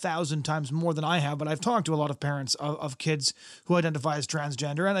 1,000 times more than I have, but I've talked to a lot of parents of kids who identify as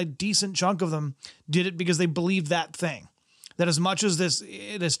transgender, and a decent chunk of them did it because they believed that thing. that as much as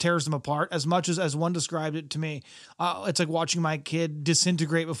this tears them apart, as much as one described it to me, it's like watching my kid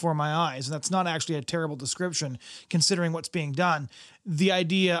disintegrate before my eyes. And that's not actually a terrible description considering what's being done. The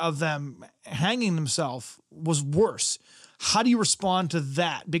idea of them hanging themselves was worse. How do you respond to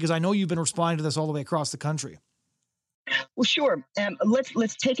that? Because I know you've been responding to this all the way across the country. Well, sure.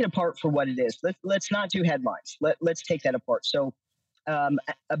 Let's take it apart for what it is. Let's not do headlines. Let's take that apart. So,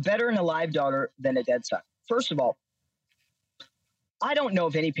 a better and alive daughter than a dead son. First of all, I don't know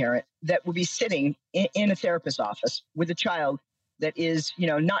of any parent that would be sitting in a therapist's office with a child that is,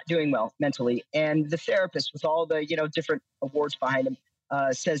 not doing well mentally, and the therapist, with all the different awards behind him,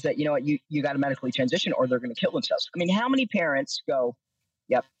 says that you got to medically transition or they're going to kill themselves. I mean, how many parents go,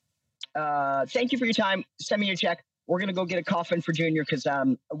 "Yep, thank you for your time. Send me your check. We're going to go get a coffin for Junior because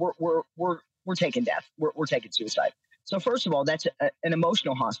we're taking death. We're taking suicide." So first of all, that's an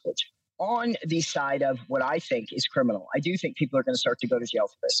emotional hostage on the side of what I think is criminal. I do think people are going to start to go to jail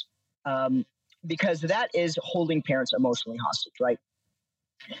for this because that is holding parents emotionally hostage, right?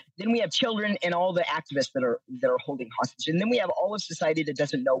 Then we have children and all the activists that are holding hostage, and then we have all of society that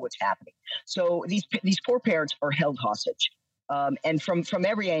doesn't know what's happening. So these poor parents are held hostage. And from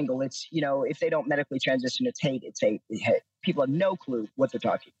every angle, it's, if they don't medically transition, it's hate. It's hate. People have no clue what they're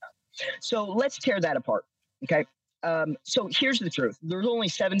talking about. So let's tear that apart. Okay. So here's the truth. There's only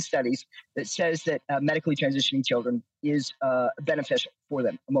 7 studies that says that medically transitioning children is beneficial for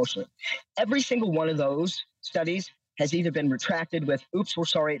them emotionally. Every single one of those studies has either been retracted with, "Oops, we're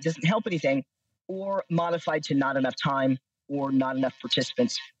sorry, it doesn't help anything," or modified to not enough time or not enough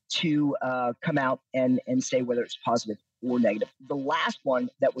participants to come out and say whether it's positive or negative. The last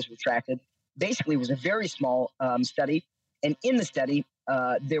one that was retracted basically was a very small study. And in the study,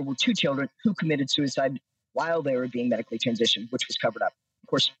 there were 2 children who committed suicide while they were being medically transitioned, which was covered up. Of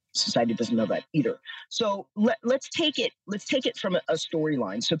course, society doesn't know that either. So let's take it from a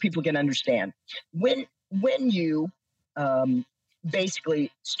storyline so people can understand. When you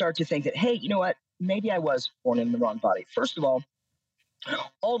basically start to think that, hey, you know what, maybe I was born in the wrong body. First of all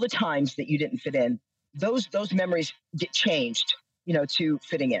the times that you didn't fit in, those memories get changed, to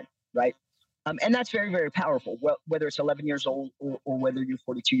fitting in, right? And that's very, very powerful. Well, whether it's 11 years old or whether you're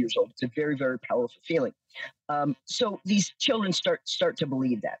 42 years old, it's a very, very powerful feeling. So these children start to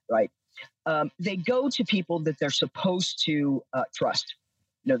believe that, right? They go to people that they're supposed to trust,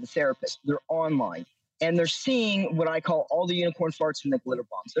 the therapist. They're online, and they're seeing what I call all the unicorn farts and the glitter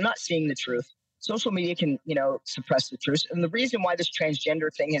bombs. They're not seeing the truth. Social media can, suppress the truth. And the reason why this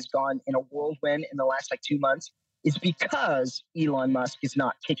transgender thing has gone in a whirlwind in the last 2 months is because Elon Musk is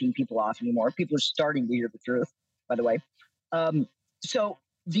not kicking people off anymore. People are starting to hear the truth, by the way. So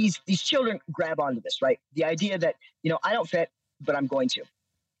these children grab onto this, right? The idea that, I don't fit, but I'm going to,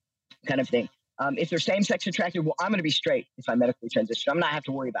 kind of thing. If they're same-sex attracted, well, I'm going to be straight if I medically transition. I'm not have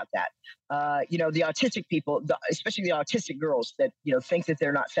to worry about that. The autistic people, especially the autistic girls that, think that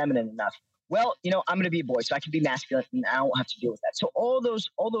they're not feminine enough. Well, I'm going to be a boy, so I can be masculine, and I won't have to deal with that. So all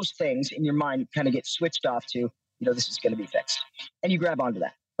those things in your mind kind of get switched off to, this is going to be fixed, and you grab onto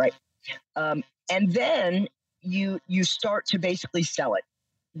that, right? And then you start to basically sell it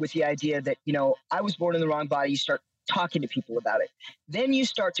with the idea that, I was born in the wrong body. You start talking to people about it. Then you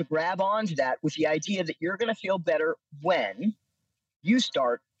start to grab onto that with the idea that you're going to feel better when you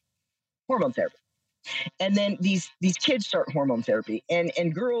start hormone therapy. And then these kids start hormone therapy,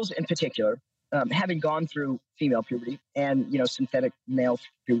 and girls in particular, having gone through female puberty and, synthetic male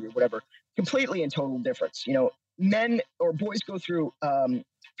puberty, whatever, completely and total difference. Men or boys go through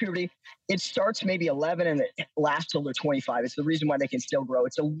puberty. It starts maybe 11 and it lasts till they're 25. It's the reason why they can still grow.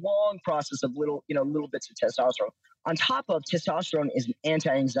 It's a long process of little bits of testosterone. On top of testosterone is an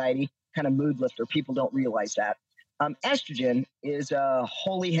anti-anxiety kind of mood lifter. People don't realize that. Estrogen is a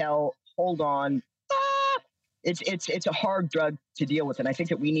holy hell, hold on. It's a hard drug to deal with. And I think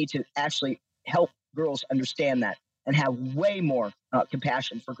that we need to actually help girls understand that and have way more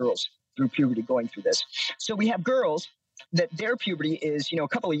compassion for girls through puberty going through this. So we have girls that their puberty is, a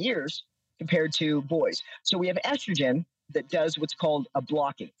couple of years compared to boys. So we have estrogen that does what's called a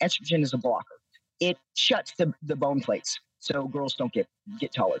blocking. Estrogen is a blocker. It shuts the bone plates, so girls don't get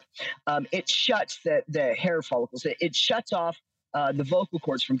taller. It shuts the hair follicles. It shuts off the vocal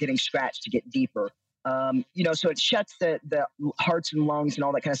cords from getting scratched to get deeper. So it shuts the hearts and lungs and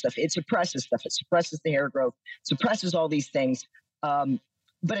all that kind of stuff. It suppresses stuff. It suppresses the hair growth, suppresses all these things.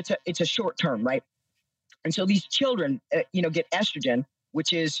 But it's a short term, right? And so these children, get estrogen,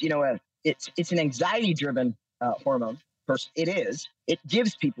 which is, it's an anxiety driven hormone. It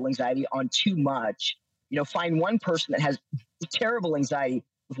gives people anxiety on too much. Find one person that has terrible anxiety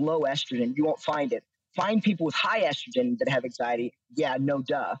with low estrogen. You won't find it. find people with high estrogen that have anxiety. Yeah, no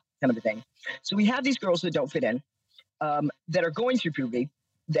duh, kind of a thing. So we have these girls that don't fit in, that are going through puberty,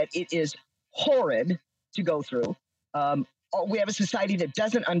 that it is horrid to go through. We have a society that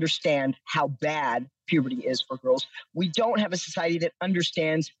doesn't understand how bad puberty is for girls. We don't have a society that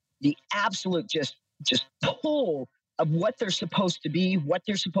understands the absolute just pull of what they're supposed to be, what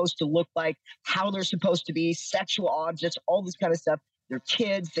they're supposed to look like, how they're supposed to be, sexual objects, all this kind of stuff. They're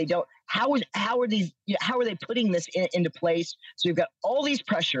kids. They don't. How are these? How are they putting this into place? So we've got all these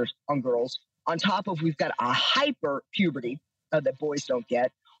pressures on girls. On top of, we've got a hyper puberty that boys don't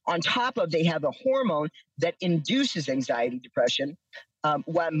get. On top of, they have a hormone that induces anxiety, depression,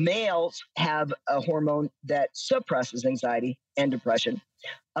 while males have a hormone that suppresses anxiety and depression.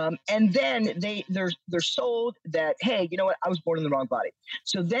 And then they're sold that, hey, you know what? I was born in the wrong body.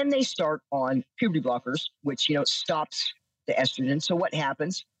 So then they start on puberty blockers, which, stops the estrogen. So what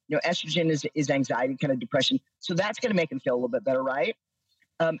happens? Estrogen is anxiety, kind of depression. So that's going to make them feel a little bit better, right?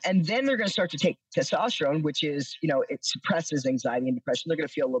 And then they're going to start to take testosterone, which is, it suppresses anxiety and depression. They're going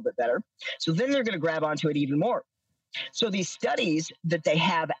to feel a little bit better. So then they're going to grab onto it even more. So these studies that they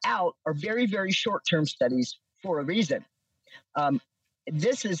have out are very, very short-term studies for a reason.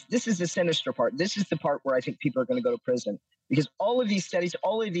 This is the sinister part. This is the part where I think people are going to go to prison, because all of these studies,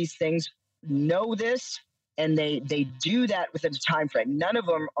 all of these things know this, and they do that within a time frame. None of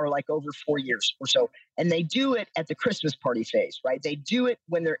them are like over 4 years or so. And they do it at the Christmas party phase, right? They do it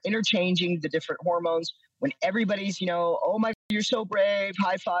when they're interchanging the different hormones, when everybody's, oh my, you're so brave,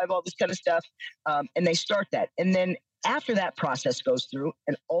 high five, all this kind of stuff. And they start that. And then after that process goes through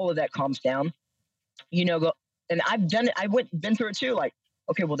and all of that calms down, and I've done it. Been through it too. Like,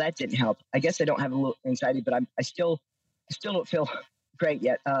 okay, well, that didn't help. I guess I don't have a little anxiety, but I still don't feel great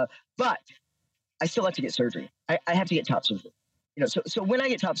yet. But I still have to get surgery. I have to get top surgery. So when I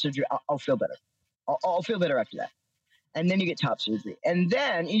get top surgery, I'll feel better. I'll feel better after that. And then you get top surgery. And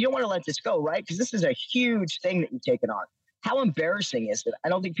then you don't want to let this go, right? Because this is a huge thing that you've taken on. How embarrassing is it? I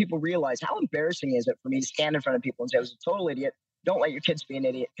don't think people realize how embarrassing is it for me to stand in front of people and say, I was a total idiot. Don't let your kids be an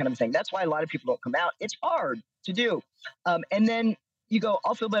idiot, kind of thing. That's why a lot of people don't come out. It's hard to do. And then you go,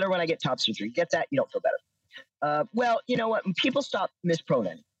 I'll feel better when I get top surgery. Get that? You don't feel better. Well, you know what? When people stop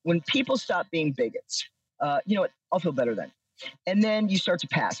mispronouncing, when people stop being bigots, you know what? I'll feel better then. And then you start to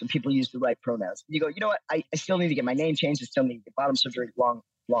pass and people use the right pronouns. You go, you know what? I still need to get my name changed. I still need to get bottom surgery. Long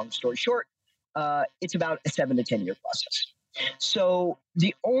story short, it's about a 7 to 10 year process. So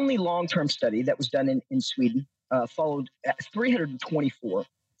the only long-term study that was done in Sweden followed 324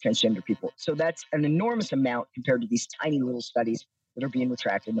 transgender people. So that's an enormous amount compared to these tiny little studies that are being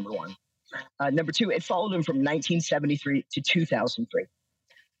retracted, number one. Number two, it followed them from 1973 to 2003.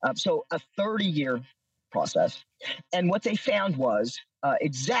 So a 30-year process. And what they found was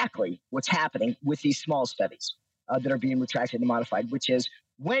exactly what's happening with these small studies that are being retracted and modified, which is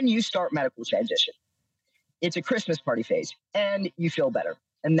when you start medical transition, it's a Christmas party phase and you feel better.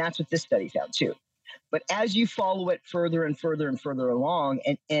 And that's what this study found too. But as you follow it further and further and further along,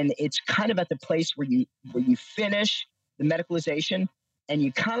 and it's kind of at the place where you finish the medicalization and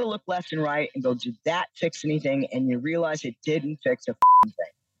you kind of look left and right and go, did that fix anything? And you realize it didn't fix a thing.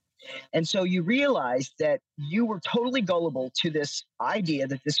 And so you realize that you were totally gullible to this idea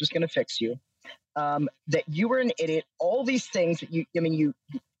that this was going to fix you, that you were an idiot, all these things that you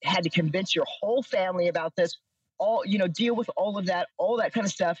had to convince your whole family about this, deal with all of that, all that kind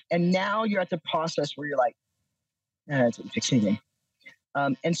of stuff. And now you're at the process where you're like, it didn't fix anything.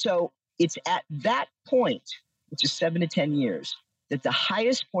 And so it's at that point, which is 7 to 10 years, that the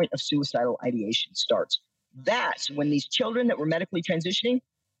highest point of suicidal ideation starts. That's when these children that were medically transitioning,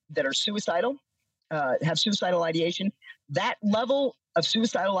 that are suicidal, have suicidal ideation, that level of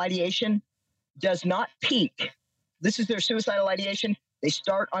suicidal ideation does not peak. This is their suicidal ideation. They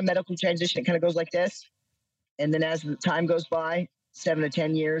start on medical transition. It kind of goes like this. And then as the time goes by, 7 to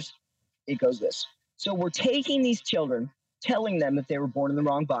 10 years, it goes this. So we're taking these children, telling them that they were born in the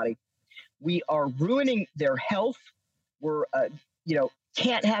wrong body. We are ruining their health. We're,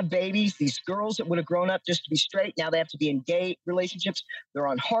 can't have babies. These girls that would have grown up just to be straight, now they have to be in gay relationships. They're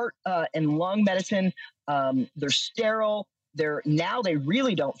on heart and lung medicine. They're sterile. They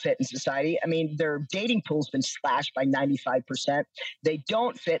really don't fit in society. I mean, their dating pool's been slashed by 95%. They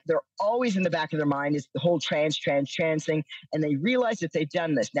don't fit. They're always in the back of their mind is the whole trans thing. And they realize that they've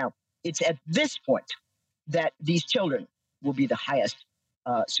done this. Now, it's at this point that these children will be the highest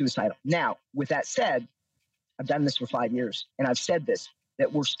suicidal. Now, with that said, I've done this for 5 years, and I've said this,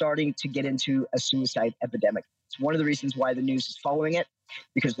 that we're starting to get into a suicide epidemic. It's one of the reasons why the news is following it,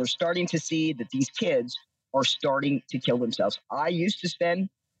 because they're starting to see that these kids are starting to kill themselves. I used to spend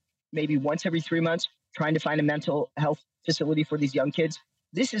maybe once every 3 months trying to find a mental health facility for these young kids.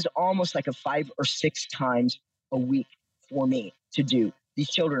 This is almost like a 5 or 6 times a week for me to do. These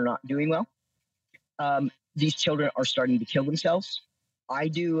children are not doing well. These children are starting to kill themselves. I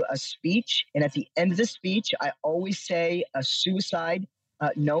do a speech, and at the end of the speech, I always say a suicide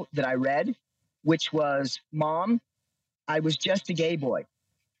note that I read, which was, Mom, I was just a gay boy.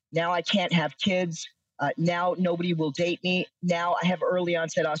 Now I can't have kids. Now nobody will date me. Now I have early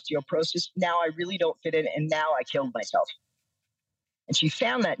onset osteoporosis. Now I really don't fit in, and now I killed myself. And she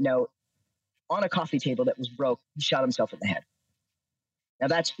found that note on a coffee table that was broke. He shot himself in the head. Now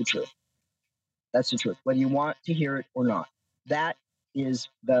that's the truth. That's the truth, whether you want to hear it or not. That is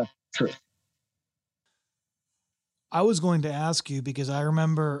the truth. I was going to ask you because I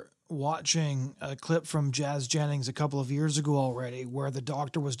remember watching a clip from Jazz Jennings a couple of years ago already where the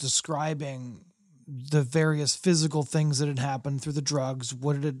doctor was describing the various physical things that had happened through the drugs,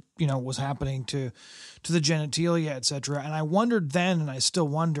 what it had, was happening to the genitalia, etc. And I wondered then, and I still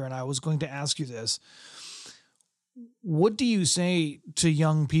wonder, and I was going to ask you this, what do you say to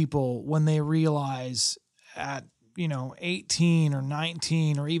young people when they realize at 18 or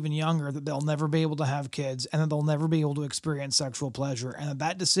 19 or even younger that they'll never be able to have kids and that they'll never be able to experience sexual pleasure, and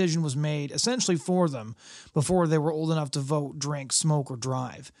that decision was made essentially for them before they were old enough to vote, drink, smoke, or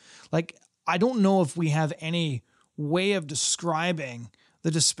drive? Like, I don't know if we have any way of describing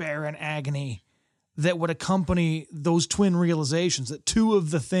the despair and agony that would accompany those twin realizations, that two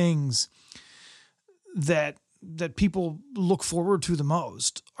of the things that people look forward to the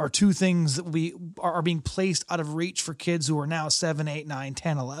most are two things that we are being placed out of reach for kids who are now 7, 8, 9,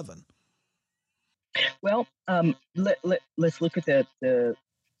 10, 11. Well, let's look at the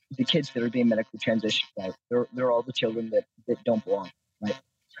kids that are being medically transitioned. Right? They're all the children that don't belong.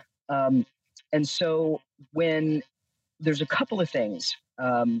 Right. And so when there's a couple of things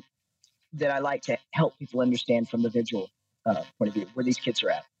that I like to help people understand from the vigil point of view, where these kids are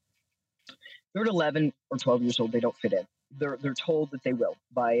at. They're at 11 or 12 years old. They don't fit in. They're told that they will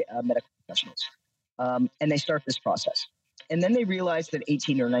by medical professionals. And they start this process. And then they realize that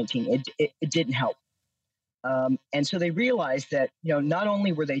 18 or 19, it didn't help. And so they realized that, not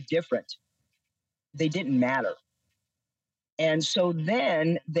only were they different, they didn't matter. And so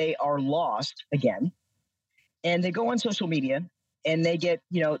then they are lost again. And they go on social media and they get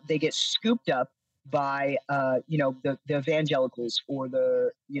scooped up by the evangelicals or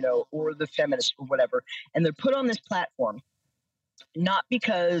the feminists or whatever, and they're put on this platform not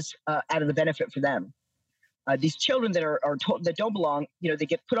because out of the benefit for them. These children that are told that don't belong, they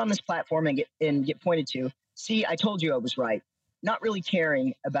get put on this platform and get pointed to. See, I told you I was right. Not really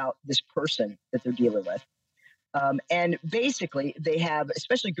caring about this person that they're dealing with, and basically they have,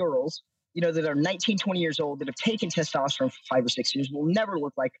 especially girls, that are 19, 20 years old, that have taken testosterone for 5 or 6 years, will never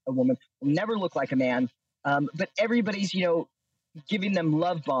look like a woman, will never look like a man. But everybody's, giving them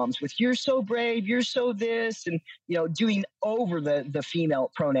love bombs with, you're so brave, you're so this, and, doing over the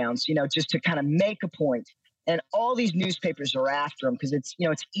female pronouns, just to kind of make a point. And all these newspapers are after them because it's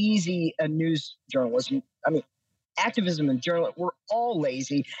easy news journalism. I mean, activism and journalism, we're all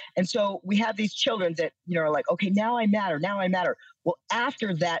lazy. And so we have these children that, are like, okay, now I matter. Now I matter. Well,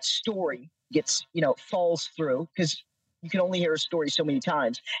 after that story gets, falls through, because you can only hear a story so many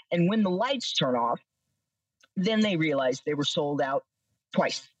times. And when the lights turn off, then they realize they were sold out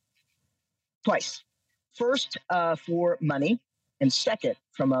twice. First, for money, and second,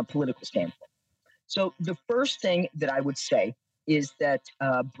 from a political standpoint. So the first thing that I would say is that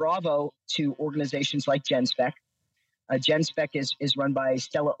bravo to organizations like GenSpec. GenSpec is run by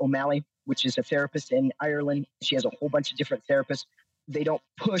Stella O'Malley, which is a therapist in Ireland. She has a whole bunch of different therapists. They don't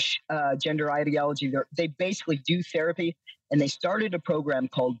push gender ideology. They basically do therapy, and they started a program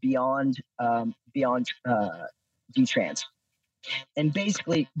called Beyond D-Trans, and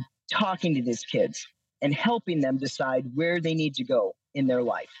basically talking to these kids and helping them decide where they need to go in their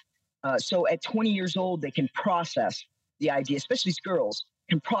life. So at 20 years old, they can process the idea, especially these girls,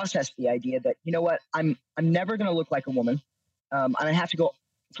 can process the idea that, what, I'm never going to look like a woman. And I have to go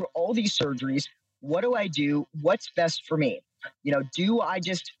through all these surgeries. What do I do? What's best for me? Do I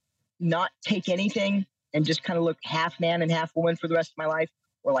just not take anything and just kind of look half man and half woman for the rest of my life,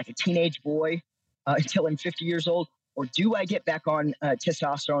 or like a teenage boy until I'm 50 years old? Or do I get back on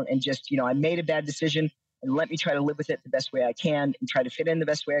testosterone and just, I made a bad decision and let me try to live with it the best way I can and try to fit in the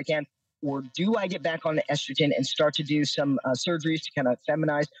best way I can? Or do I get back on the estrogen and start to do some surgeries to kind of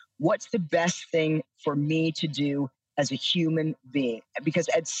feminize? What's the best thing for me to do as a human being? Because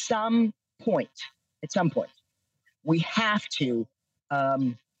at some point, we have to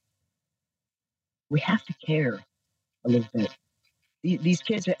care a little bit. These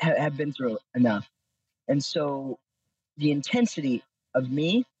kids have been through enough. And so the intensity of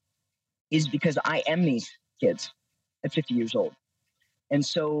me is because I am these kids at 50 years old. And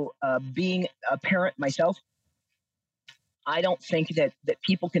so being a parent myself, I don't think that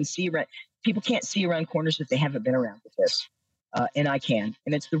people can see around. People can't see around corners that they haven't been around with this, and I can.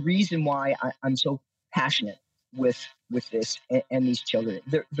 And it's the reason why I'm so passionate with this and these children.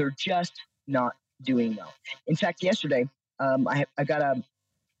 They're just not doing well. In fact, yesterday I got a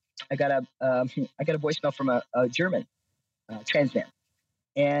voicemail from a German trans man,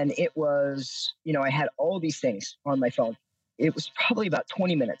 and it was, I had all these things on my phone. It was probably about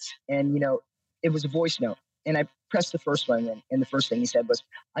 20 minutes, and it was a voice note. And I pressed the first one, and the first thing he said was,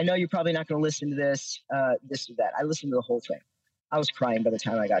 "I know you're probably not going to listen to this, this or that." I listened to the whole thing. I was crying by the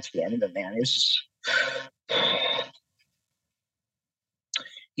time I got to the end of it, man. It was just,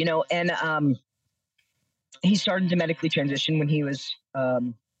 and he started to medically transition when he was,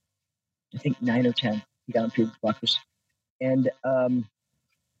 I think 9 or 10. He got on puberty blockers, and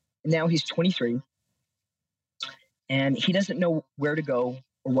now he's 23, and he doesn't know where to go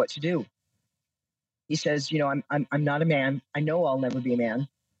or what to do. He says, I'm not a man. I know I'll never be a man,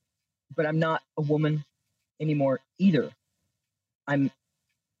 but I'm not a woman anymore either. I'm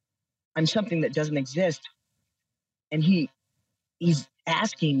something that doesn't exist. And he's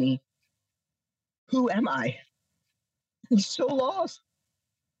asking me, who am I? He's so lost.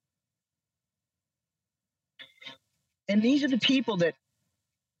 And these are the people that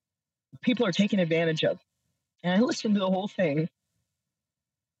people are taking advantage of. And I listened to the whole thing,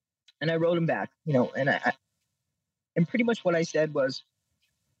 and I wrote him back, and pretty much what I said was,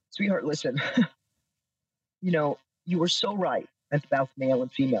 "Sweetheart, listen, you were so right about male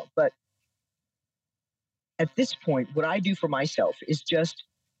and female, but at this point, what I do for myself is just,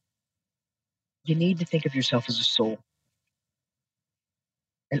 you need to think of yourself as a soul.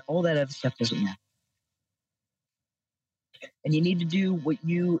 And all that other stuff doesn't matter. And you need to do what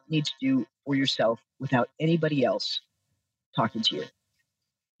you need to do for yourself without anybody else talking to you.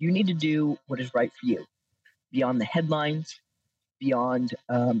 You need to do what is right for you, beyond the headlines, beyond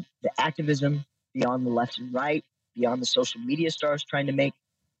the activism, beyond the left and right, beyond the social media stars trying to make,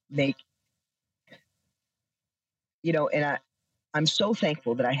 and I'm so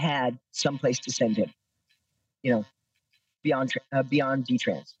thankful that I had some place to send him, beyond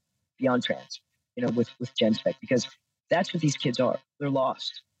D-trans, beyond trans, with Gen Spec, because that's what these kids are. They're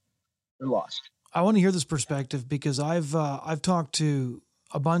lost. They're lost. I want to hear this perspective because I've talked to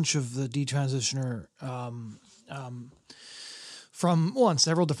a bunch of the detransitioner from in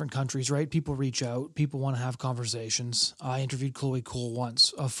several different countries, right? People reach out, people want to have conversations. I interviewed Chloe Cole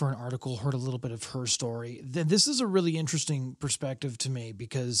once for an article, heard a little bit of her story. This is a really interesting perspective to me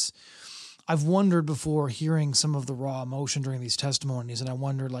because I've wondered before, hearing some of the raw emotion during these testimonies, and I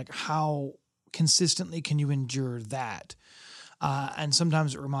wonder how consistently can you endure that? And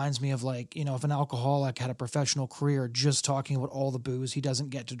sometimes it reminds me of if an alcoholic had a professional career just talking about all the booze he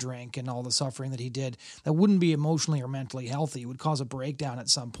doesn't get to drink and all the suffering that he did, that wouldn't be emotionally or mentally healthy. It would cause a breakdown at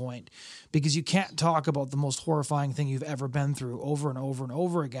some point because you can't talk about the most horrifying thing you've ever been through over and over and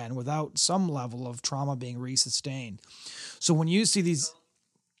over again without some level of trauma being resustained. So when you see these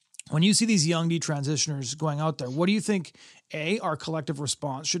young detransitioners going out there, what do you think, A, our collective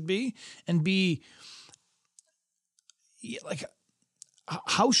response should be, and B,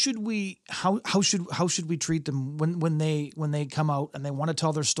 how should we treat them when they come out and they want to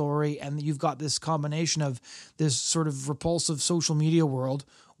tell their story, and you've got this combination of this sort of repulsive social media world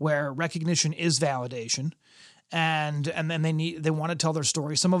where recognition is validation, and then they want to tell their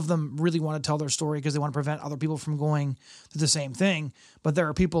story. Some of them really want to tell their story because they want to prevent other people from going through the same thing. But there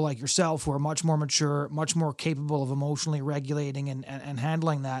are people like yourself who are much more mature, much more capable of emotionally regulating and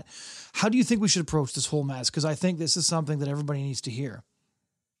handling that. How do you think we should approach this whole mess? Because I think this is something that everybody needs to hear.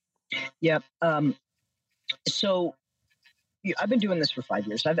 Yeah. So I've been doing this for 5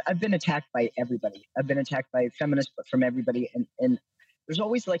 years. I've been attacked by everybody. I've been attacked by feminists, but from everybody. And there's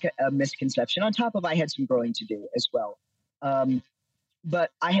always a misconception. On top of, I had some growing to do as well.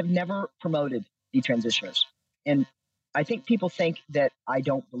 But I have never promoted detransitioners. And I think people think that I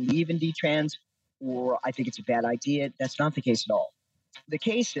don't believe in detrans, or I think it's a bad idea. That's not the case at all. The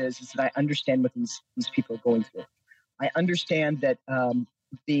case is that I understand what these people are going through. I understand that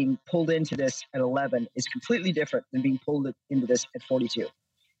being pulled into this at 11 is completely different than being pulled into this at 42.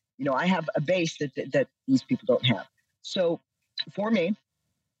 I have a base that these people don't have. So for me,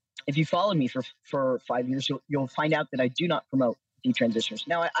 if you follow me for 5 years, you'll find out that I do not promote detransitioners.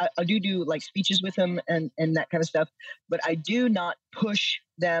 Now, I do speeches with them and that kind of stuff, but I do not push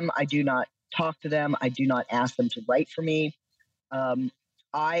them. I do not talk to them. I do not ask them to write for me.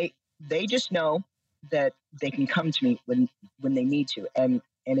 They just know that they can come to me when they need to, and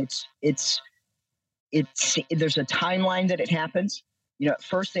it's there's a timeline that it happens. At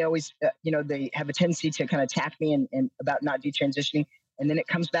first they always, they have a tendency to kind of attack me and about not detransitioning. And then it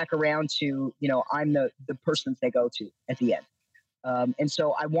comes back around to, I'm the person that they go to at the end. And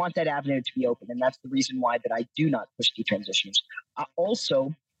so I want that avenue to be open. And that's the reason why that I do not push detransitioners. I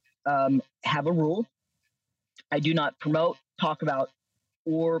also have a rule. I do not promote, talk about,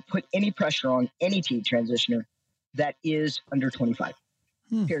 or put any pressure on any detransitioner that is under 25,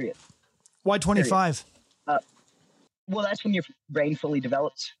 period. Why 25? Well, that's when your brain fully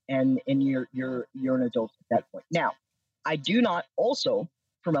develops and you're an adult at that point. Now, I do not also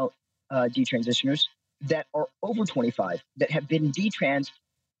promote detransitioners that are over 25 that have been detrans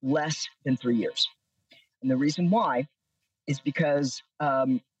less than 3 years. And the reason why is because,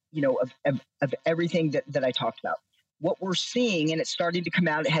 of everything that I talked about. What we're seeing, and it's starting to come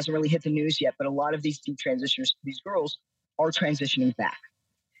out, it hasn't really hit the news yet, but a lot of these detransitioners, these girls, are transitioning back.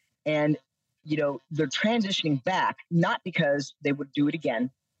 And they're transitioning back, not because they would do it again,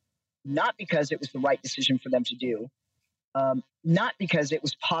 not because it was the right decision for them to do, not because it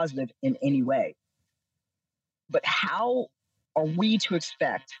was positive in any way. But how are we to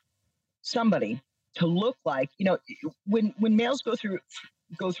expect somebody to look like, when males go through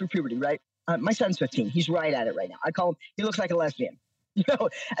puberty, right? My son's 15. He's right at it right now. I call him, he looks like a lesbian.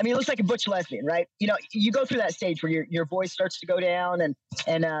 He looks like a butch lesbian, right? You go through that stage where your voice starts to go down and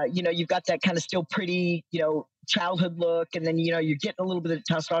you've got that kind of still pretty, childhood look. And then, you're getting a little bit of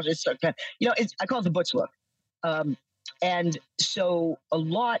testosterone. I call it the butch look. And so a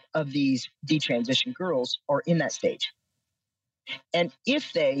lot of these detransition girls are in that stage. And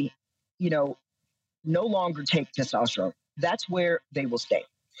if they, no longer take testosterone, that's where they will stay.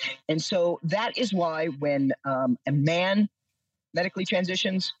 And so that is why when a man medically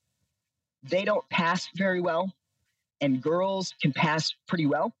transitions, they don't pass very well, and girls can pass pretty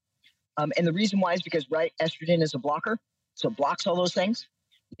well. And the reason why is because, right, estrogen is a blocker, so it blocks all those things.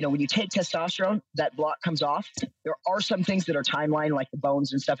 When you take testosterone, that block comes off. There are some things that are timeline, like the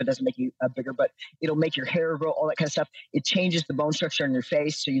bones and stuff. It doesn't make you bigger, but it'll make your hair grow, all that kind of stuff. It changes the bone structure in your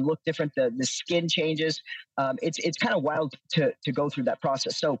face, so you look different. The skin changes. It's kind of wild to go through that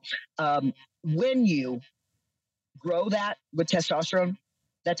process. So when you grow that with testosterone,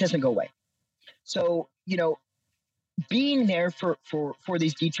 that doesn't go away. So, being there for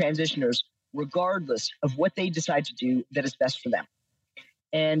these detransitioners, regardless of what they decide to do, that is best for them.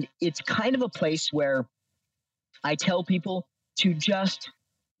 And it's kind of a place where I tell people to just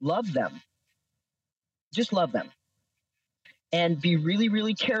love them. Just love them. And be really,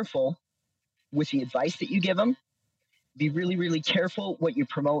 really careful with the advice that you give them. Be really, really careful what you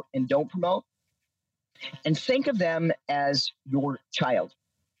promote and don't promote. And think of them as your child.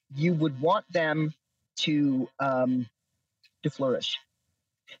 You would want them to flourish.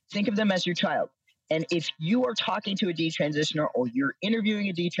 Think of them as your child. And if you are talking to a detransitioner or you're interviewing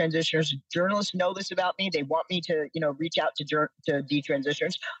a detransitioner, journalists know this about me. They want me to, reach out to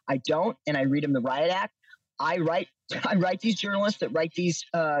detransitioners. I don't, and I read them the Riot Act. I write these journalists that write these,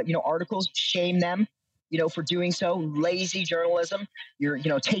 articles, shame them, for doing so. Lazy journalism. You're,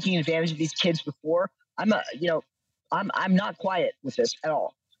 taking advantage of these kids before. I'm not quiet with this at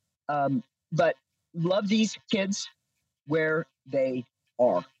all. But love these kids where they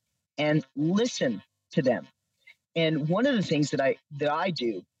are and listen to them. And one of the things that I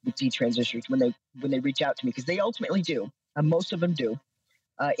do with detransitioners when they reach out to me, because they ultimately do, and most of them do,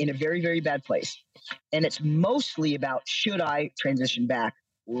 in a very, very bad place. And it's mostly about, should I transition back,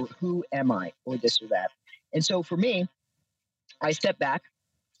 or who am I, or this or that. And so for me, I step back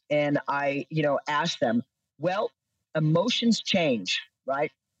and I, ask them, well, emotions change,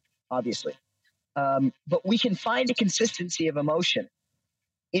 right? Obviously. But we can find a consistency of emotion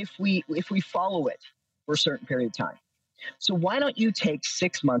if we follow it for a certain period of time. So why don't you take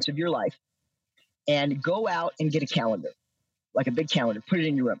 6 months of your life and go out and get a calendar, like a big calendar, put it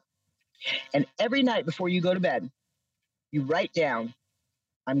in your room. And every night before you go to bed, you write down,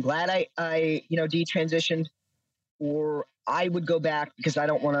 I'm glad I detransitioned, or I would go back because I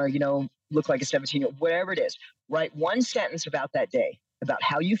don't want to, look like a 17-year-old, whatever it is. Write one sentence about that day, about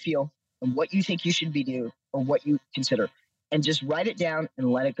how you feel and what you think you should be doing or what you consider, and just write it down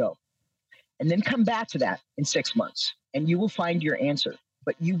and let it go. And then come back to that in 6 months and you will find your answer.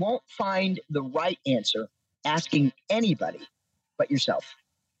 But you won't find the right answer asking anybody but yourself.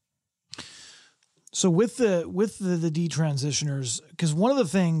 So with the detransitioners, because one of the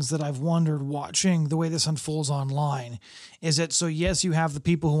things that I've wondered watching the way this unfolds online is that, so yes, you have the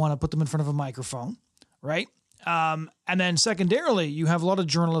people who want to put them in front of a microphone, right? And then secondarily, you have a lot of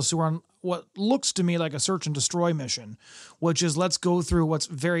journalists who are what looks to me like a search and destroy mission, which is let's go through what's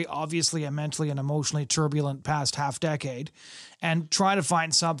very obviously a mentally and emotionally turbulent past half decade and try to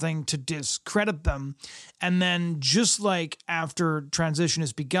find something to discredit them. And then just like after transition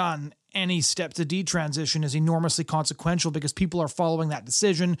has begun, any step to detransition is enormously consequential because people are following that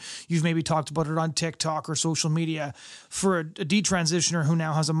decision. You've maybe talked about it on TikTok or social media for a detransitioner who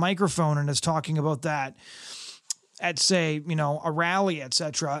now has a microphone and is talking about that at, say, a rally,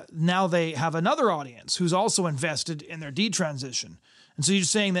 etc. Now they have another audience who's also invested in their detransition. And so you're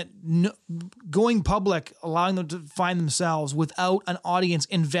saying that going public, allowing them to find themselves without an audience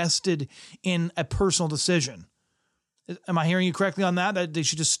invested in a personal decision. Am I hearing you correctly on that? That they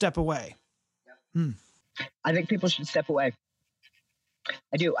should just step away? I think people should step away.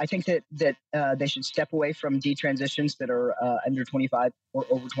 I do. I think that they should step away from detransitions that are under 25 or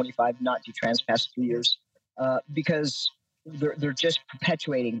over 25, not detrans past 3 years, because they're just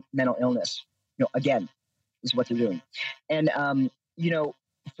perpetuating mental illness. Again, is what they're doing. And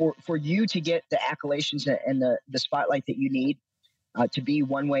for you to get the accolades and the spotlight that you need to be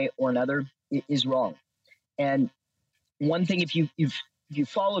one way or another is wrong. And one thing, if you've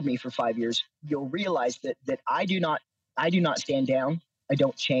followed me for 5 years, you'll realize that I do not stand down. I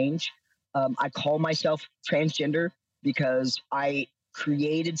don't change. I call myself transgender because I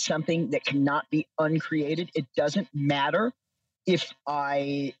created something that cannot be uncreated. It doesn't matter if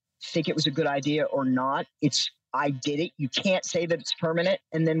I think it was a good idea or not. I did it. You can't say that it's permanent.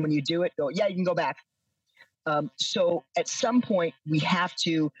 And then when you do it, go, yeah, you can go back. So at some point we have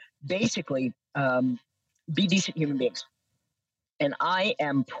to basically be decent human beings. And I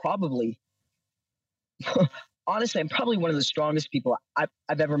am probably, honestly, I'm probably one of the strongest people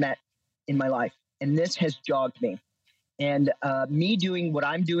I've ever met in my life. And this has jogged me. And me doing what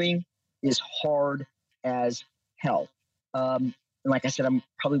I'm doing is hard as hell. And like I said, I'm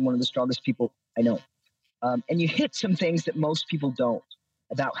probably one of the strongest people I know. And you hit some things that most people don't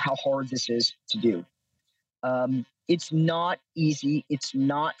about how hard this is to do. It's not easy. It's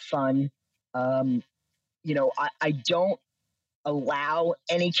not fun. I don't allow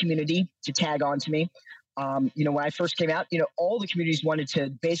any community to tag on to me. When I first came out, all the communities wanted to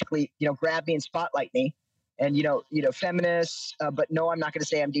basically, grab me and spotlight me. And, feminists, but no, I'm not going to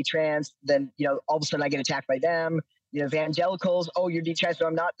say I'm detrans. Then, all of a sudden I get attacked by them. Evangelicals, oh, you're detrans, no,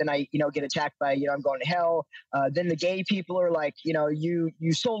 I'm not. Then I, get attacked by, I'm going to hell. Then the gay people are like, you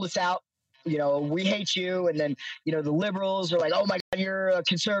sold us out. We hate you. And then, the liberals are like, oh my God, you're a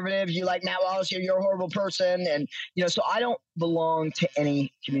conservative. You like Matt Wallace, you're a horrible person. And, so I don't belong to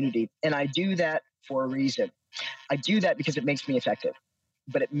any community. And I do that for a reason. I do that because it makes me effective,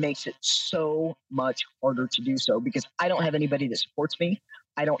 but it makes it so much harder to do so because I don't have anybody that supports me.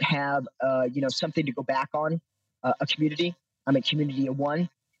 I don't have, something to go back on, a community. I'm a community of one.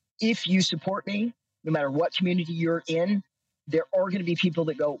 If you support me, no matter what community you're in, there are going to be people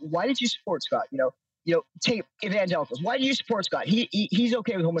that go, why did you support Scott? Take evangelicals. Why do you support Scott? He's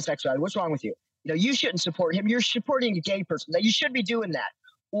okay with homosexuality. What's wrong with you? You shouldn't support him. You're supporting a gay person. That you should be doing that.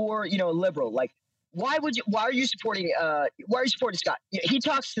 Or, a liberal, like, why are you supporting Scott? He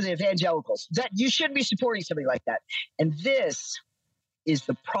talks to the evangelicals. That you should be supporting somebody like that. And this is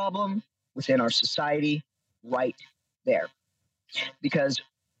the problem within our society right there. Because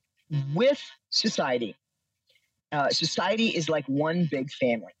with society is like one big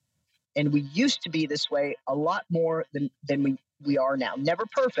family. And we used to be this way a lot more than we are now. Never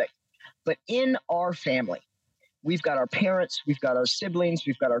perfect, but in our family, we've got our parents, we've got our siblings,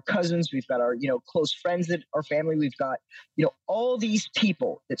 we've got our cousins, we've got our, close friends that are family. We've got, all these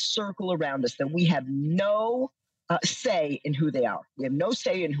people that circle around us that we have no say in who they are. We have no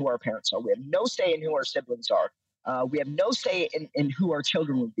say in who our parents are. We have no say in who our siblings are. We have no say in who our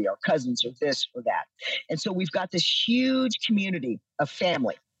children would be, our cousins or this or that. And so we've got this huge community of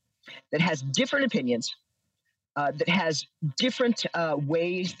family that has different opinions, that has different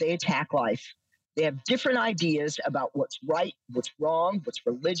ways they attack life. They have different ideas about what's right, what's wrong, what's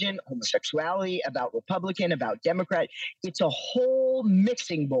religion, homosexuality, about Republican, about Democrat. It's a whole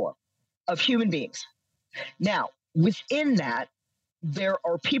mixing bowl of human beings. Now, within that, there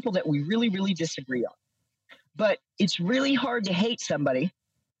are people that we really, really disagree on. But it's really hard to hate somebody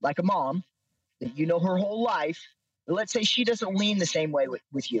like a mom that you know her whole life. Let's say she doesn't lean the same way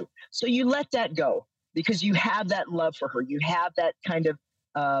with you. So you let that go because you have that love for her. You have that kind of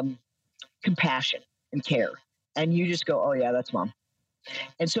compassion and care. And you just go, oh, yeah, that's mom.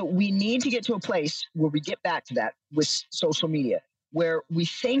 And so we need to get to a place where we get back to that with social media, where we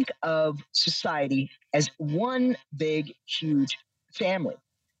think of society as one big, huge family.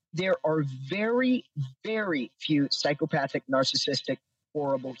 There are very, very few psychopathic, narcissistic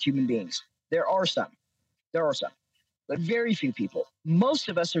horrible human beings. There are some, but very few people. Most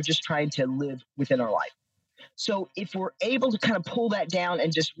of us are just trying to live within our life. So if we're able to kind of pull that down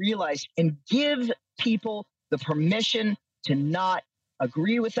and just realize and give people the permission to not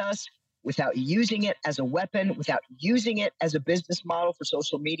agree with us without using it as a weapon, without using it as a business model for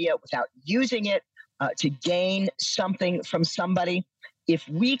social media, without using it to gain something from somebody, if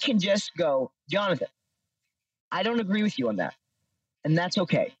we can just go, Jonathan, I don't agree with you on that. And that's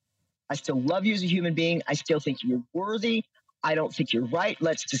okay. I still love you as a human being. I still think you're worthy. I don't think you're right.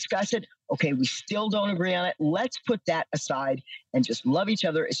 Let's discuss it. Okay, we still don't agree on it. Let's put that aside and just love each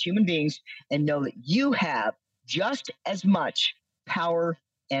other as human beings and know that you have just as much power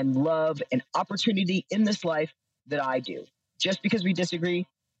and love and opportunity in this life that I do. Just because we disagree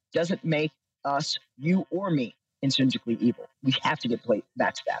doesn't make us, you or me, intrinsically evil. We have to get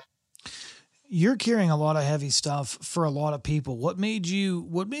back to that. You're carrying a lot of heavy stuff for a lot of people. What made you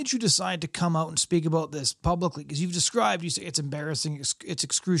decide to come out and speak about this publicly? Because you've described, you say it's embarrassing, it's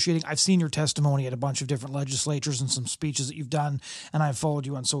excruciating. I've seen your testimony at a bunch of different legislatures and some speeches that you've done, and I've followed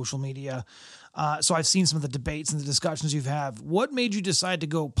you on social media. So I've seen some of the debates and the discussions you've had. What made you decide to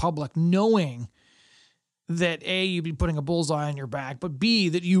go public knowing that A, you'd be putting a bullseye on your back, but B,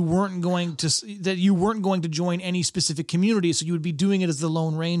 that you weren't going to join any specific community, so you would be doing it as the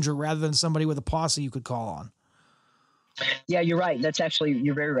Lone Ranger rather than somebody with a posse you could call on? Yeah, you're right.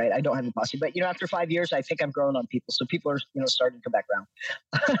 You're very right. I don't have a posse, but after 5 years, I think I've grown on people. So people are, starting to come back around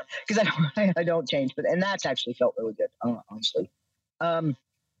because I don't change, and that's actually felt really good, honestly.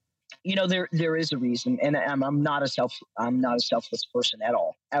 There is a reason, and I'm not a selfless person at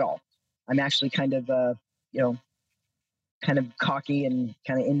all. I'm actually kind of cocky and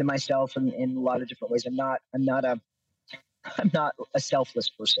kind of into myself in a lot of different ways. I'm not a selfless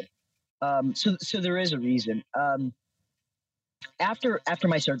person. So there is a reason. After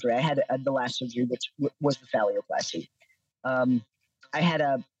my surgery, I had the last surgery, which was the phalloplasty. I had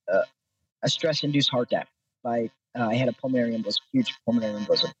a stress-induced heart attack. I had a pulmonary embolism, huge pulmonary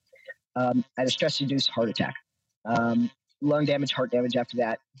embolism. I had a stress-induced heart attack. Lung damage, heart damage after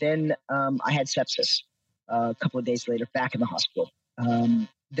that. Then I had sepsis a couple of days later, back in the hospital.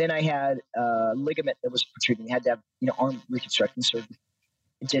 Then I had a ligament that was protruding. I had to have arm reconstruction surgery.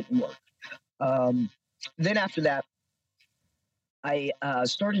 It didn't work. Then after that, I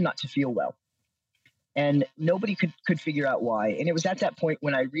started not to feel well. And nobody could figure out why. And it was at that point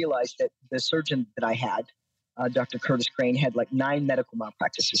when I realized that the surgeon that I had, Dr. Curtis Crane, had like 9 medical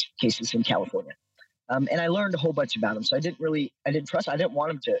malpractice cases in California. And I learned a whole bunch about him. So I didn't trust, I didn't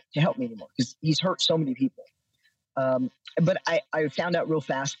want him to help me anymore because he's hurt so many people. But I found out real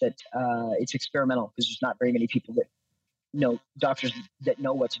fast that it's experimental because there's not very many people that doctors that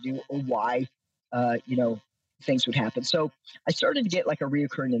know what to do or why, things would happen. So I started to get like a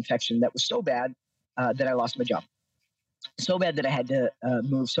reoccurring infection that was so bad that I lost my job. So bad that I had to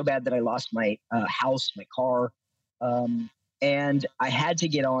move, so bad that I lost my house, my car. And I had to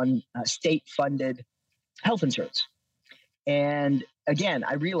get on state-funded health insurance. And again,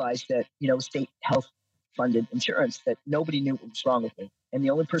 I realized that, state health-funded insurance, that nobody knew what was wrong with me. And the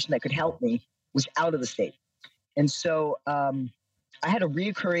only person that could help me was out of the state. And so I had a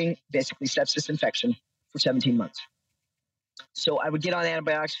reoccurring, basically, sepsis infection for 17 months. So I would get on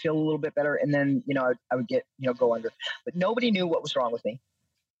antibiotics, feel a little bit better, and then, I would get, go under. But nobody knew what was wrong with me.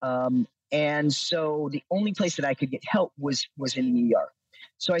 And so the only place that I could get help was in the ER.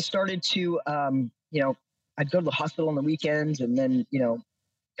 So I started to, I'd go to the hospital on the weekends and then,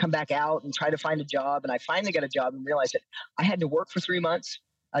 come back out and try to find a job. And I finally got a job and realized that I had to work for 3 months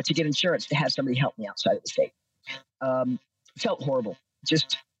to get insurance to have somebody help me outside of the state. Felt horrible.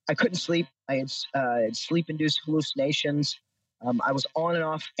 I couldn't sleep. I had sleep-induced hallucinations. I was on and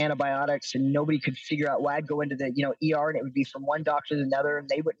off antibiotics, and nobody could figure out why. I'd go into the ER, and it would be from one doctor to another, and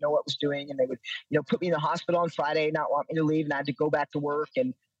they wouldn't know what I was doing, and they would put me in the hospital on Friday, not want me to leave, and I had to go back to work.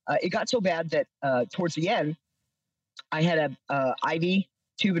 And it got so bad that towards the end, I had a IV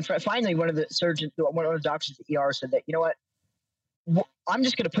tube in front. Finally, one of the doctors at the ER said that, I'm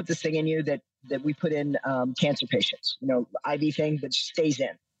just going to put this thing in you that we put in cancer patients, IV thing that stays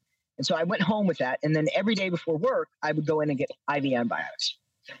in. And so I went home with that. And then every day before work, I would go in and get IV antibiotics.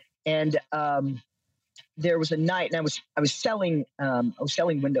 And there was a night, and I was selling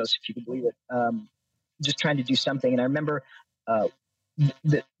windows, if you could believe it, just trying to do something. And I remember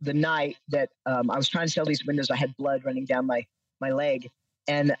the night that I was trying to sell these windows, I had blood running down my leg.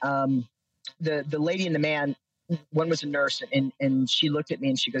 And the lady and the man, one was a nurse, and she looked at me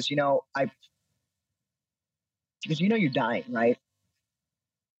and she goes, you're dying, right?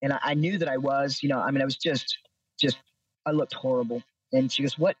 And I knew that I was, I was just, I looked horrible. And she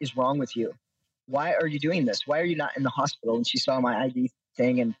goes, "What is wrong with you? Why are you doing this? Why are you not in the hospital?" And she saw my ID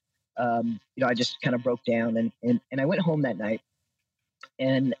thing, and I just kind of broke down, and I went home that night,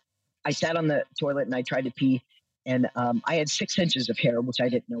 and I sat on the toilet and I tried to pee, and I had 6 inches of hair, which I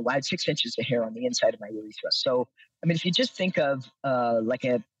didn't know. I had 6 inches of hair on the inside of my urethra. So, I mean, if you just think of like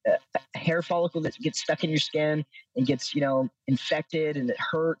a hair follicle that gets stuck in your skin and gets, infected and it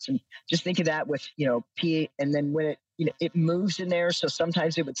hurts, and just think of that with, pee, and then when it moves in there. So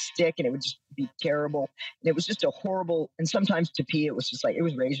sometimes it would stick and it would just be terrible. And it was just a horrible, and sometimes to pee, it was just like, it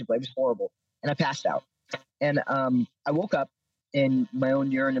was razor blade. It was horrible. And I passed out. And I woke up in my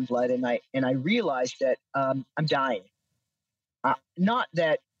own urine and blood, and I realized that I'm dying. Not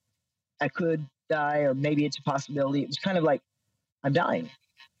that I could die, or maybe it's a possibility. It was kind of like, I'm dying.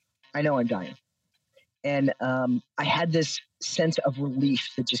 I know I'm dying. And I had this sense of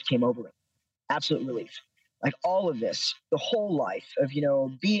relief that just came over me. Absolute relief. Like all of this, the whole life of,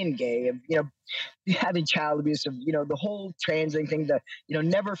 being gay, of, having child abuse, of, the whole transing thing, the,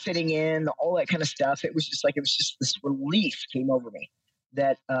 never fitting in, all that kind of stuff. It was just this relief came over me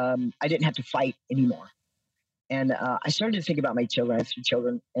that I didn't have to fight anymore. And I started to think about my children. I have 3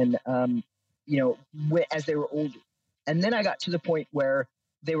 children, and, as they were older. And then I got to the point where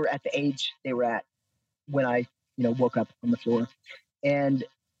they were at the age they were at when I, woke up on the floor. And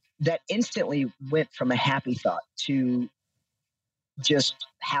that instantly went from a happy thought to just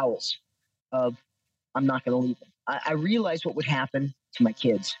howls of, I'm not going to leave them. I realized what would happen to my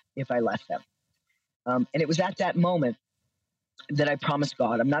kids if I left them. And it was at that moment that I promised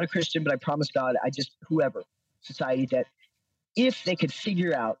God, I'm not a Christian, but I promised God, whoever, society, that if they could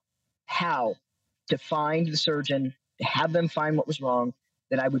figure out how to find the surgeon, to have them find what was wrong,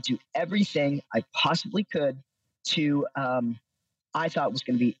 that I would do everything I possibly could to, I thought was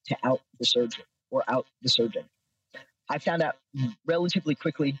going to be to out the surgeon or out the surgeon. I found out relatively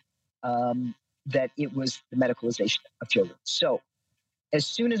quickly that it was the medicalization of children. So as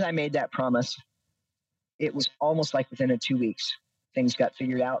soon as I made that promise, it was almost like within 2 weeks, things got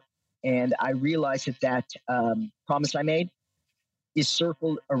figured out. And I realized that promise I made is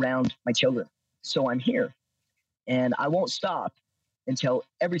circled around my children. So I'm here, and I won't stop until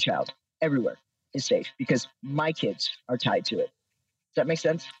every child everywhere is safe, because my kids are tied to it. Does that make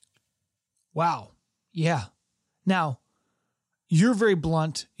sense? Wow. Yeah. Now, you're very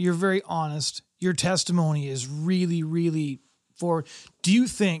blunt. You're very honest. Your testimony is really, really forward. Do you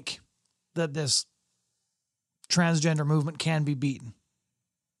think that this transgender movement can be beaten?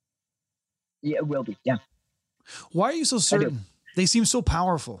 Yeah, it will be. Yeah. Why are you so certain? They seem so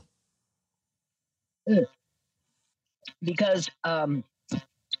powerful. Because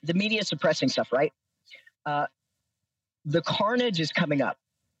the media is suppressing stuff, right? The carnage is coming up.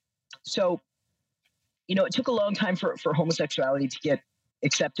 So, it took a long time for homosexuality to get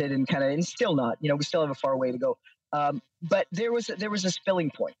accepted, and still not, we still have a far way to go. But there was a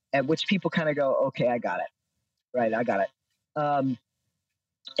spilling point at which people kind of go, okay, I got it. Right. I got it.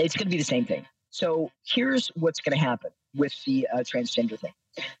 It's going to be the same thing. So here's what's going to happen with the transgender thing.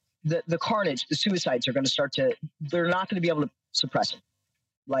 The carnage, the suicides are going to they're not going to be able to suppress them.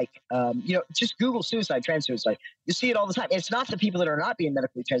 Like, just Google suicide, trans suicide. You see it all the time. It's not the people that are not being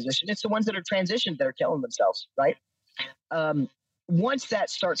medically transitioned. It's the ones that are transitioned that are killing themselves, right? Once that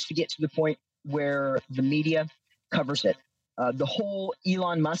starts to get to the point where the media covers it, the whole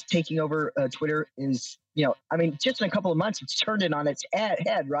Elon Musk taking over Twitter is, just in a couple of months, it's turned it on its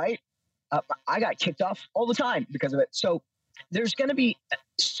head, right? I got kicked off all the time because of it. So there's going to be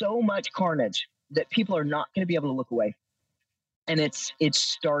so much carnage that people are not going to be able to look away. And it's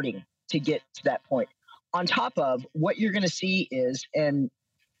starting to get to that point. On top of what you're going to see is, and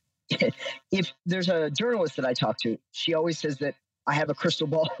if there's a journalist that I talk to, she always says that I have a crystal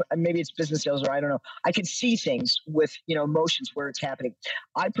ball, and maybe it's business sales, or I don't know. I can see things with, emotions where it's happening.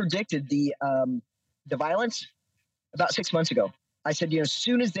 I predicted the violence about 6 months ago. I said, as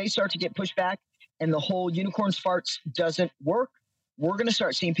soon as they start to get pushed back and the whole unicorns farts doesn't work, we're going to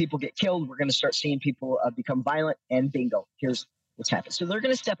start seeing people get killed. We're going to start seeing people become violent, and bingo, here's what's happened. So they're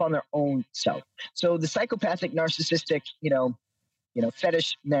going to step on their own self. So the psychopathic, narcissistic,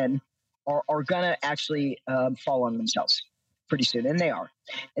 fetish men are going to actually fall on themselves pretty soon, and they are.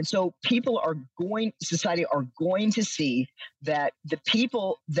 And so society are going to see that the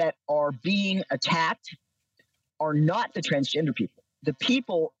people that are being attacked are not the transgender people. The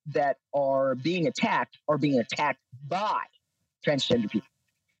people that are being attacked by transgender people.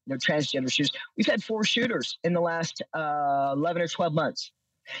 Transgender shooters. We've had 4 shooters in the last 11 or 12 months.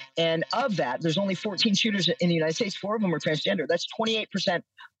 And of that, there's only 14 shooters in the United States. 4 of them are transgender. That's 28%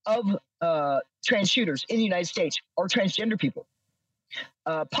 of trans shooters in the United States are transgender people.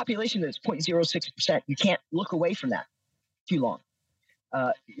 population that's 0.06%, you can't look away from that too long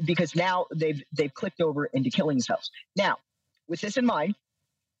because now they've clicked over into killing themselves. Now, with this in mind,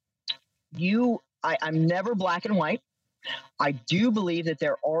 I'm never black and white. I do believe that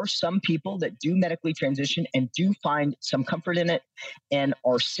there are some people that do medically transition and do find some comfort in it and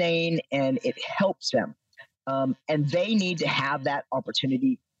are sane and it helps them. And they need to have that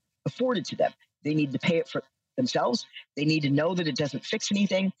opportunity afforded to them. They need to pay it for themselves. They need to know that it doesn't fix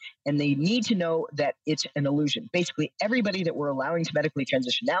anything. And they need to know that it's an illusion. Basically, everybody that we're allowing to medically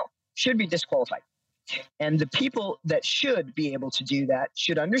transition now should be disqualified. And the people that should be able to do that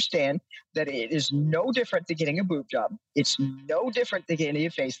should understand that it is no different than getting a boob job. It's no different than getting a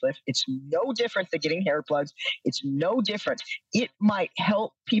facelift. It's no different than getting hair plugs. It's no different. It might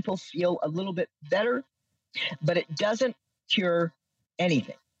help people feel a little bit better, but it doesn't cure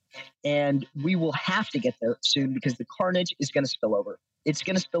anything. And we will have to get there soon because the carnage is going to spill over. It's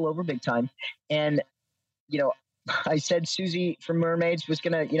going to spill over big time. And, I said Susie from Mermaids was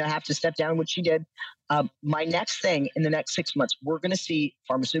going to, have to step down, which she did. My next thing in the next 6 months, we're going to see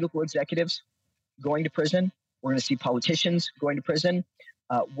pharmaceutical executives going to prison. We're going to see politicians going to prison.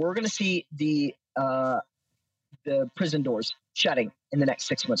 We're going to see the prison doors shutting in the next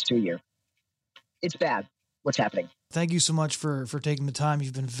 6 months to a year. It's bad what's happening. Thank you so much for taking the time.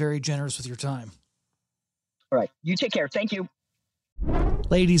 You've been very generous with your time. All right. You take care. Thank you.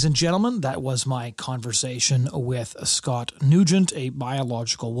 Ladies and gentlemen, that was my conversation with Scott Nugent, a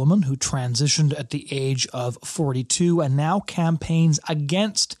biological woman who transitioned at the age of 42 and now campaigns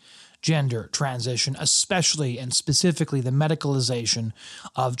against gender transition, especially and specifically the medicalization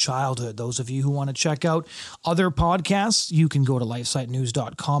of childhood. Those of you who want to check out other podcasts, you can go to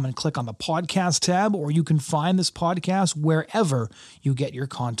lifesitenews.com and click on the podcast tab, or you can find this podcast wherever you get your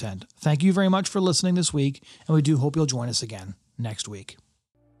content. Thank you very much for listening this week, and we do hope you'll join us again next week.